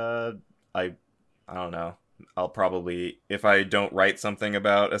I don't know. I'll probably, if I don't write something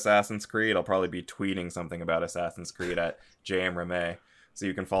about Assassin's Creed, I'll probably be tweeting something about Assassin's Creed at JM Reme. So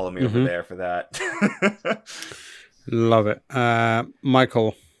you can follow me over there for that. Love it.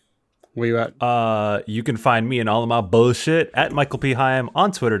 Michael, where you at? You can find me and all of my bullshit at Michael P. Hyam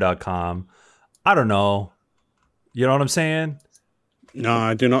on Twitter.com. I don't know. You know what I'm saying? No,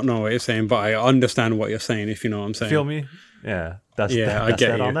 I do not know what you're saying, but I understand what you're saying, if you know what I'm saying. Feel me? Yeah. I get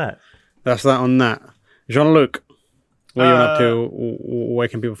that you. on that. That's that on that. Jean-Luc. What are you up to? Where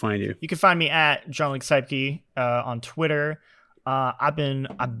can people find you? You can find me at John Luke Seipke on Twitter.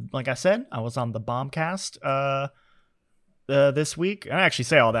 Like I said, I was on the Bombcast this week. I don't actually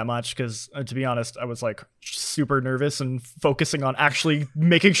say all that much because, to be honest, I was like super nervous and focusing on actually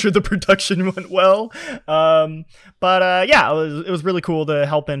making sure the production went well. But yeah, it was really cool to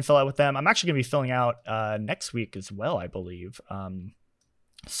help and fill out with them. I'm actually going to be filling out next week as well, I believe.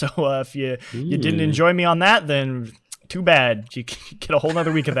 So if you didn't enjoy me on that, then too bad. You get a whole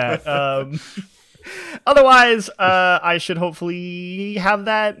nother week of that. Otherwise, I should hopefully have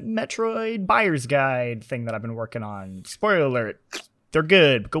that Metroid buyer's guide thing that I've been working on. Spoiler alert. They're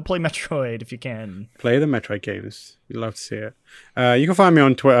good. Go play Metroid if you can. Play the Metroid games. You'd love to see it. You can find me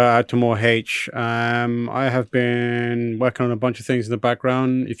on Twitter at TamorH. I have been working on a bunch of things in the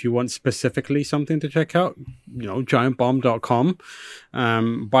background. If you want specifically something to check out, giantbomb.com.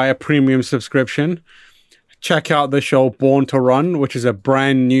 Buy a premium subscription. Check out the show Born to Run, which is a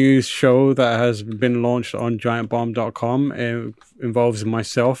brand new show that has been launched on giantbomb.com. It involves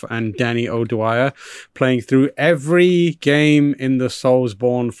myself and Danny O'Dwyer playing through every game in the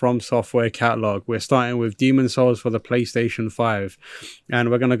Soulsborne From Software catalog. We're starting with Demon Souls for the PlayStation 5,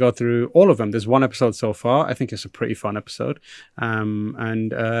 and we're going to go through all of them. There's one episode so far. I think it's a pretty fun episode.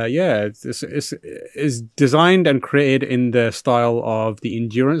 Yeah, it's designed and created in the style of the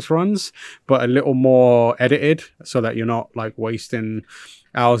endurance runs, but a little more edited so that you're not like wasting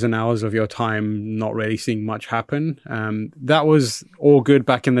hours and hours of your time not really seeing much happen. That was all good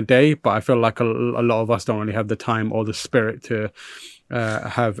back in the day, but I feel like a lot of us don't really have the time or the spirit to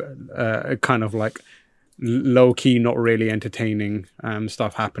have a kind of like low-key, not really entertaining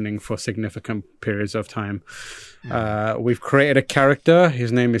stuff happening for significant periods of time. We've created a character.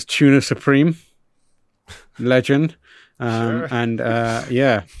 His name is Tuna Supreme. Legend. Sure. And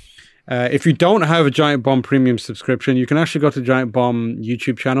yeah. If you don't have a Giant Bomb premium subscription, you can actually go to Giant Bomb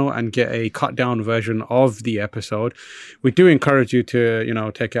YouTube channel and get a cut down version of the episode. We do encourage you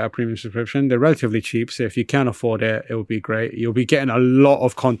to, take out a premium subscription. They're relatively cheap, so if you can afford it, it will be great. You'll be getting a lot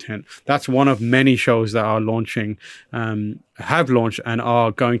of content. That's one of many shows that are launching, have launched and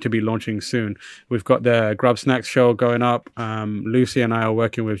are going to be launching soon. We've got the Grub Snacks show going up. Lucy and I are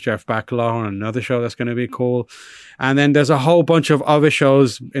working with Jeff Bacala on another show that's going to be cool. And then there's a whole bunch of other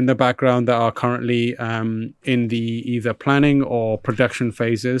shows in the background that are currently in the either planning or production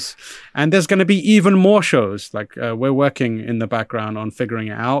phases. And there's going to be even more shows. Like we're working in the background on figuring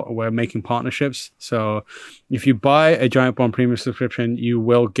it out. We're making partnerships. So if you buy a Giant Bomb premium subscription, you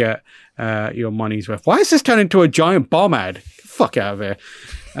will get your money's worth. Why is this turned into a Giant Bomb ad? Fuck out of here.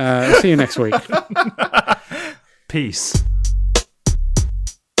 See you next week. Peace.